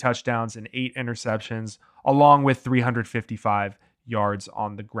 30 touchdowns, and 8 interceptions, along with 355 yards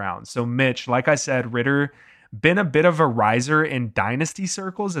on the ground. So Mitch, like I said, Ridder been a bit of a riser in dynasty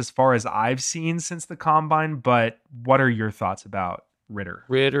circles as far as I've seen since the combine, but what are your thoughts about Ridder?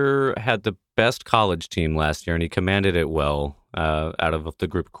 Ridder had the best college team last year, and he commanded it well out of the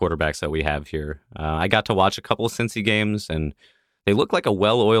group of quarterbacks that we have here. I got to watch a couple of Cincy games, and they look like a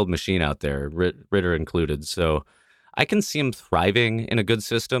well-oiled machine out there, Ridder included. So I can see him thriving in a good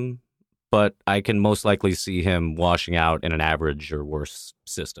system, but I can most likely see him washing out in an average or worse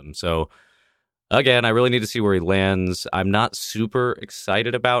system. So again, I really need to see where he lands. I'm not super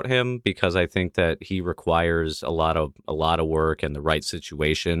excited about him because I think that he requires a lot of work and the right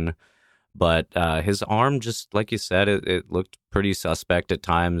situation. But his arm, just like you said, it looked pretty suspect at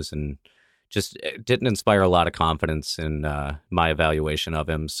times and just didn't inspire a lot of confidence in my evaluation of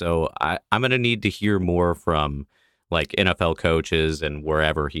him. So I'm going to need to hear more from like NFL coaches and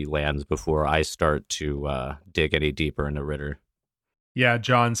wherever he lands before I start to dig any deeper into Ridder. Yeah,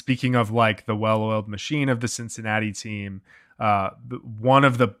 John, speaking of like the well-oiled machine of the Cincinnati team, one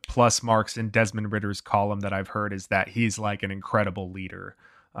of the plus marks in Desmond Ridder's column that I've heard is that he's like an incredible leader.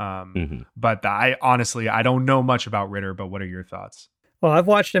 But I honestly don't know much about Ridder, but what are your thoughts? Well, I've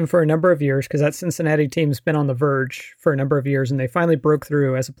watched him for a number of years because that Cincinnati team's been on the verge for a number of years, and they finally broke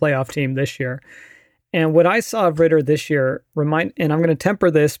through as a playoff team this year. And what I saw of Ritter this year and I'm going to temper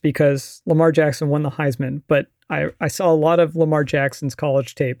this because Lamar Jackson won the Heisman, but I saw a lot of Lamar Jackson's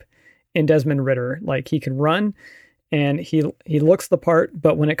college tape in Desmond Ritter. Like, he can run and he looks the part,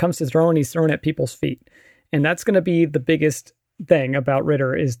 but when it comes to throwing, he's throwing at people's feet. And that's going to be the biggest thing about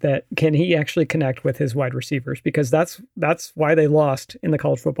Ritter, is that can he actually connect with his wide receivers? Because that's why they lost in the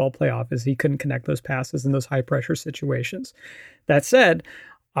college football playoff, is he couldn't connect those passes in those high pressure situations. That said,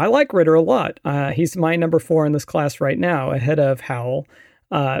 I like Ritter a lot. He's my number 4 in this class right now, ahead of Howell.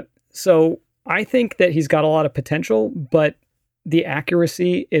 So I think that he's got a lot of potential, but the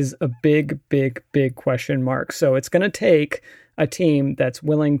accuracy is a big, big, big question mark. So it's going to take a team that's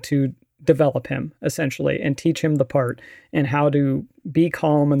willing to develop him, essentially, and teach him the part and how to be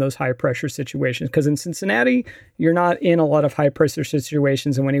calm in those high pressure situations. Because in Cincinnati, you're not in a lot of high pressure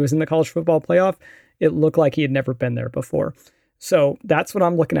situations. And when he was in the college football playoff, it looked like he had never been there before. So that's what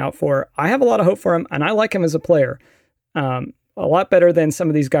I'm looking out for. I have a lot of hope for him, and I like him as a player. A lot better than some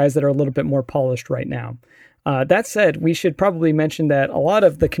of these guys that are a little bit more polished right now. That said, we should probably mention that a lot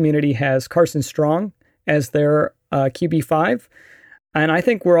of the community has Carson Strong as their QB5. And I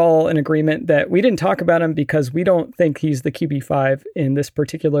think we're all in agreement that we didn't talk about him because we don't think he's the QB5 in this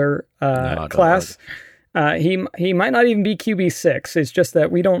particular class. He might not even be QB6. It's just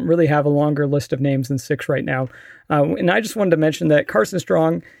that we don't really have a longer list of names than 6 right now. And I just wanted to mention that Carson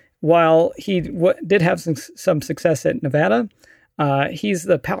Strong, while he did have some success at Nevada, he's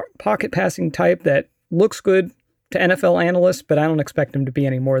the pocket passing type that looks good to NFL analysts, but I don't expect him to be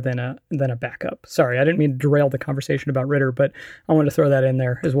any more than a backup. Sorry, I didn't mean to derail the conversation about Ritter, but I wanted to throw that in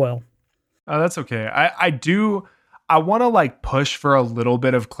there as well. Oh, that's okay. I want to like push for a little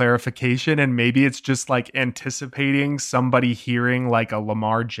bit of clarification, and maybe it's just like anticipating somebody hearing like a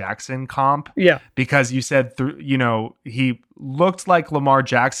Lamar Jackson comp. Yeah. Because you said, he looked like Lamar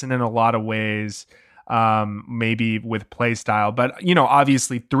Jackson in a lot of ways, maybe with play style, but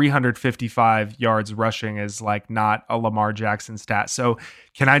obviously 355 yards rushing is like not a Lamar Jackson stat. So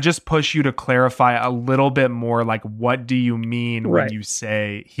can I just push you to clarify a little bit more? Like, what do you mean when you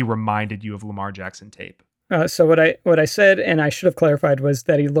say he reminded you of Lamar Jackson tape? So what I said, and I should have clarified, was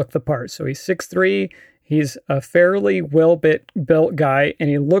that he looked the part. So he's 6'3", he's a fairly built guy, and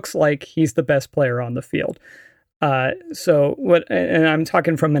he looks like he's the best player on the field. And I'm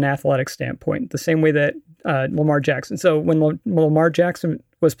talking from an athletic standpoint, the same way that Lamar Jackson. So when Lamar Jackson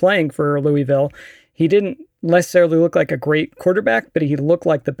was playing for Louisville, he didn't necessarily look like a great quarterback, but he looked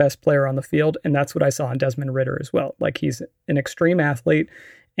like the best player on the field, and that's what I saw in Desmond Ritter as well. Like, he's an extreme athlete,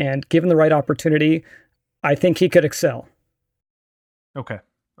 and given the right opportunity, I think he could excel. Okay.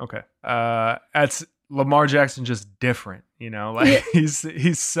 That's Lamar Jackson, just different, like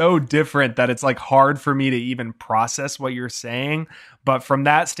he's so different that it's like hard for me to even process what you're saying. But from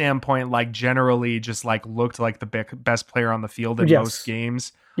that standpoint, like generally just like looked like the best player on the field in most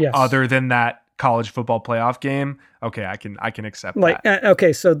games, other than that college football playoff game. Okay. I can accept that.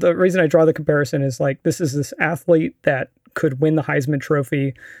 Okay. So the reason I draw the comparison is like, this athlete that could win the Heisman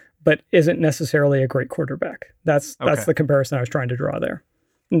Trophy, but isn't necessarily a great quarterback. That's the comparison I was trying to draw there.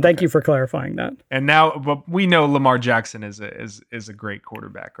 And thank you for clarifying that. And now we know Lamar Jackson is a great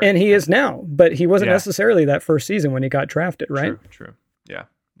quarterback, right? And he is now, but he wasn't necessarily that first season when he got drafted, right? True. Yeah.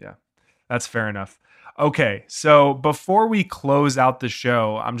 That's fair enough. Okay, so before we close out the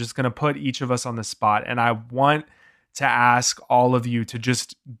show, I'm just going to put each of us on the spot, and I want to ask all of you to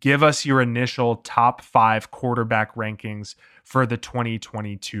just give us your initial top 5 quarterback rankings for the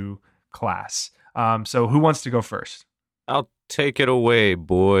 2022 class. So who wants to go first? I'll take it away,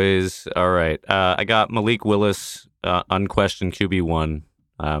 boys. All right. I got Malik Willis, unquestioned QB1.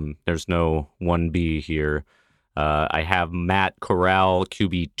 There's no 1B here. I have Matt Corral,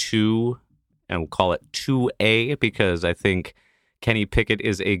 QB2, and we'll call it 2A because I think Kenny Pickett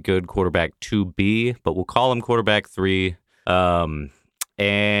is a good quarterback 2B, but we'll call him quarterback 3.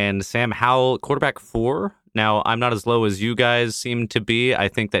 And Sam Howell, quarterback 4. Now, I'm not as low as you guys seem to be. I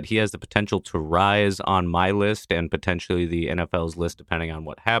think that he has the potential to rise on my list and potentially the NFL's list, depending on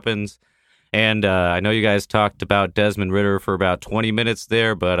what happens. And I know you guys talked about Desmond Ritter for about 20 minutes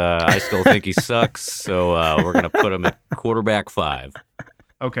there, but I still think he sucks. So we're going to put him at quarterback 5.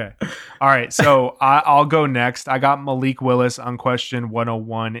 Okay. All right. So I'll go next. I got Malik Willis, unquestioned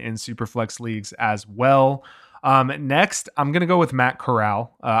 101 in Superflex leagues as well. Next, I'm going to go with Matt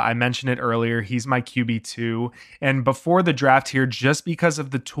Corral. I mentioned it earlier. He's my QB2. And before the draft here, just because of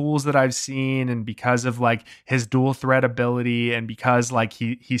the tools that I've seen and because of like his dual threat ability and because like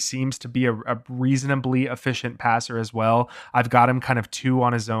he seems to be a reasonably efficient passer as well, I've got him kind of 2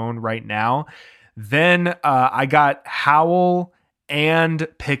 on his own right now. Then I got Howell and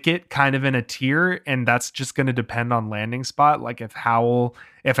Pickett kind of in a tier, and that's just going to depend on landing spot. Like if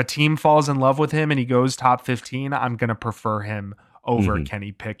a team falls in love with him and he goes top 15, I'm going to prefer him over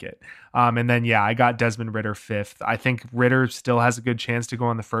Kenny Pickett. And then, I got Desmond Ridder 5th. I think Ridder still has a good chance to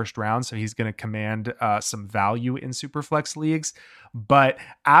go in the first round, so he's going to command some value in Superflex leagues. But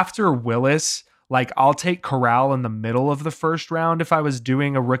after Willis, like I'll take Corral in the middle of the first round if I was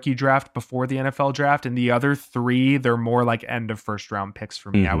doing a rookie draft before the NFL draft, and the other 3, they're more like end of first round picks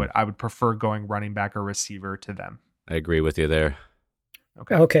for me. I would prefer going running back or receiver to them. I agree with you there.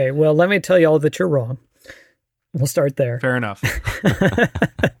 Okay. Well, let me tell you all that you're wrong. We'll start there. Fair enough.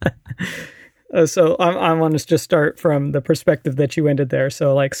 So I want to just start from the perspective that you ended there.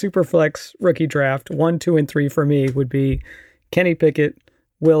 So like Superflex rookie draft 1, 2, and 3 for me would be Kenny Pickett,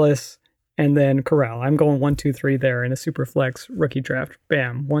 Willis, and then Corral. I'm going 1, 2, 3 there in a Superflex rookie draft.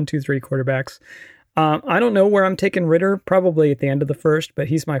 Bam, 1, 2, 3 quarterbacks. I don't know where I'm taking Ridder, probably at the end of the first, but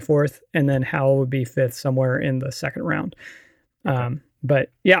he's my 4th, and then Howell would be 5th somewhere in the second round.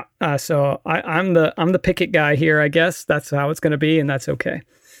 But yeah, so I'm the Pickett guy here, I guess. That's how it's going to be, and that's okay.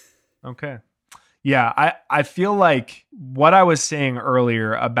 Okay. Yeah, I feel like what I was saying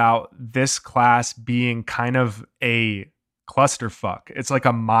earlier about this class being kind of a clusterfuck. It's like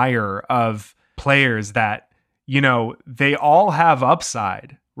a mire of players that, they all have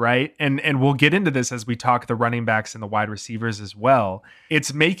upside, right? And we'll get into this as we talk the running backs and the wide receivers as well.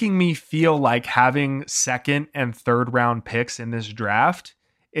 It's making me feel like having second and third round picks in this draft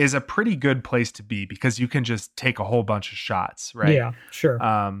is a pretty good place to be because you can just take a whole bunch of shots, right? Yeah, sure.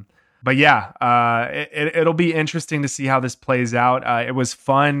 But it'll be interesting to see how this plays out. It was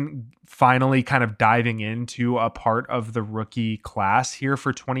fun finally kind of diving into a part of the rookie class here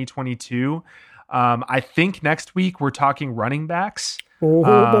for 2022. I think next week we're talking running backs. Oh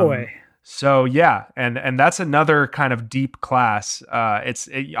boy. So and that's another kind of deep class. It's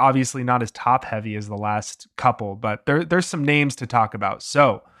obviously not as top heavy as the last couple, but there's some names to talk about.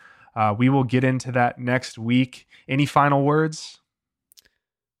 So we will get into that next week. Any final words?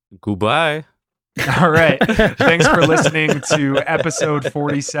 Goodbye. All right. Thanks for listening to episode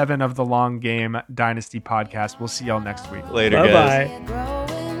 47 of the Long Game Dynasty podcast. We'll see y'all next week. Later, guys.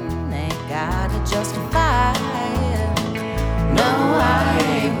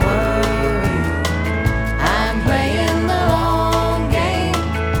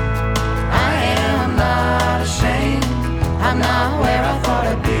 I'm not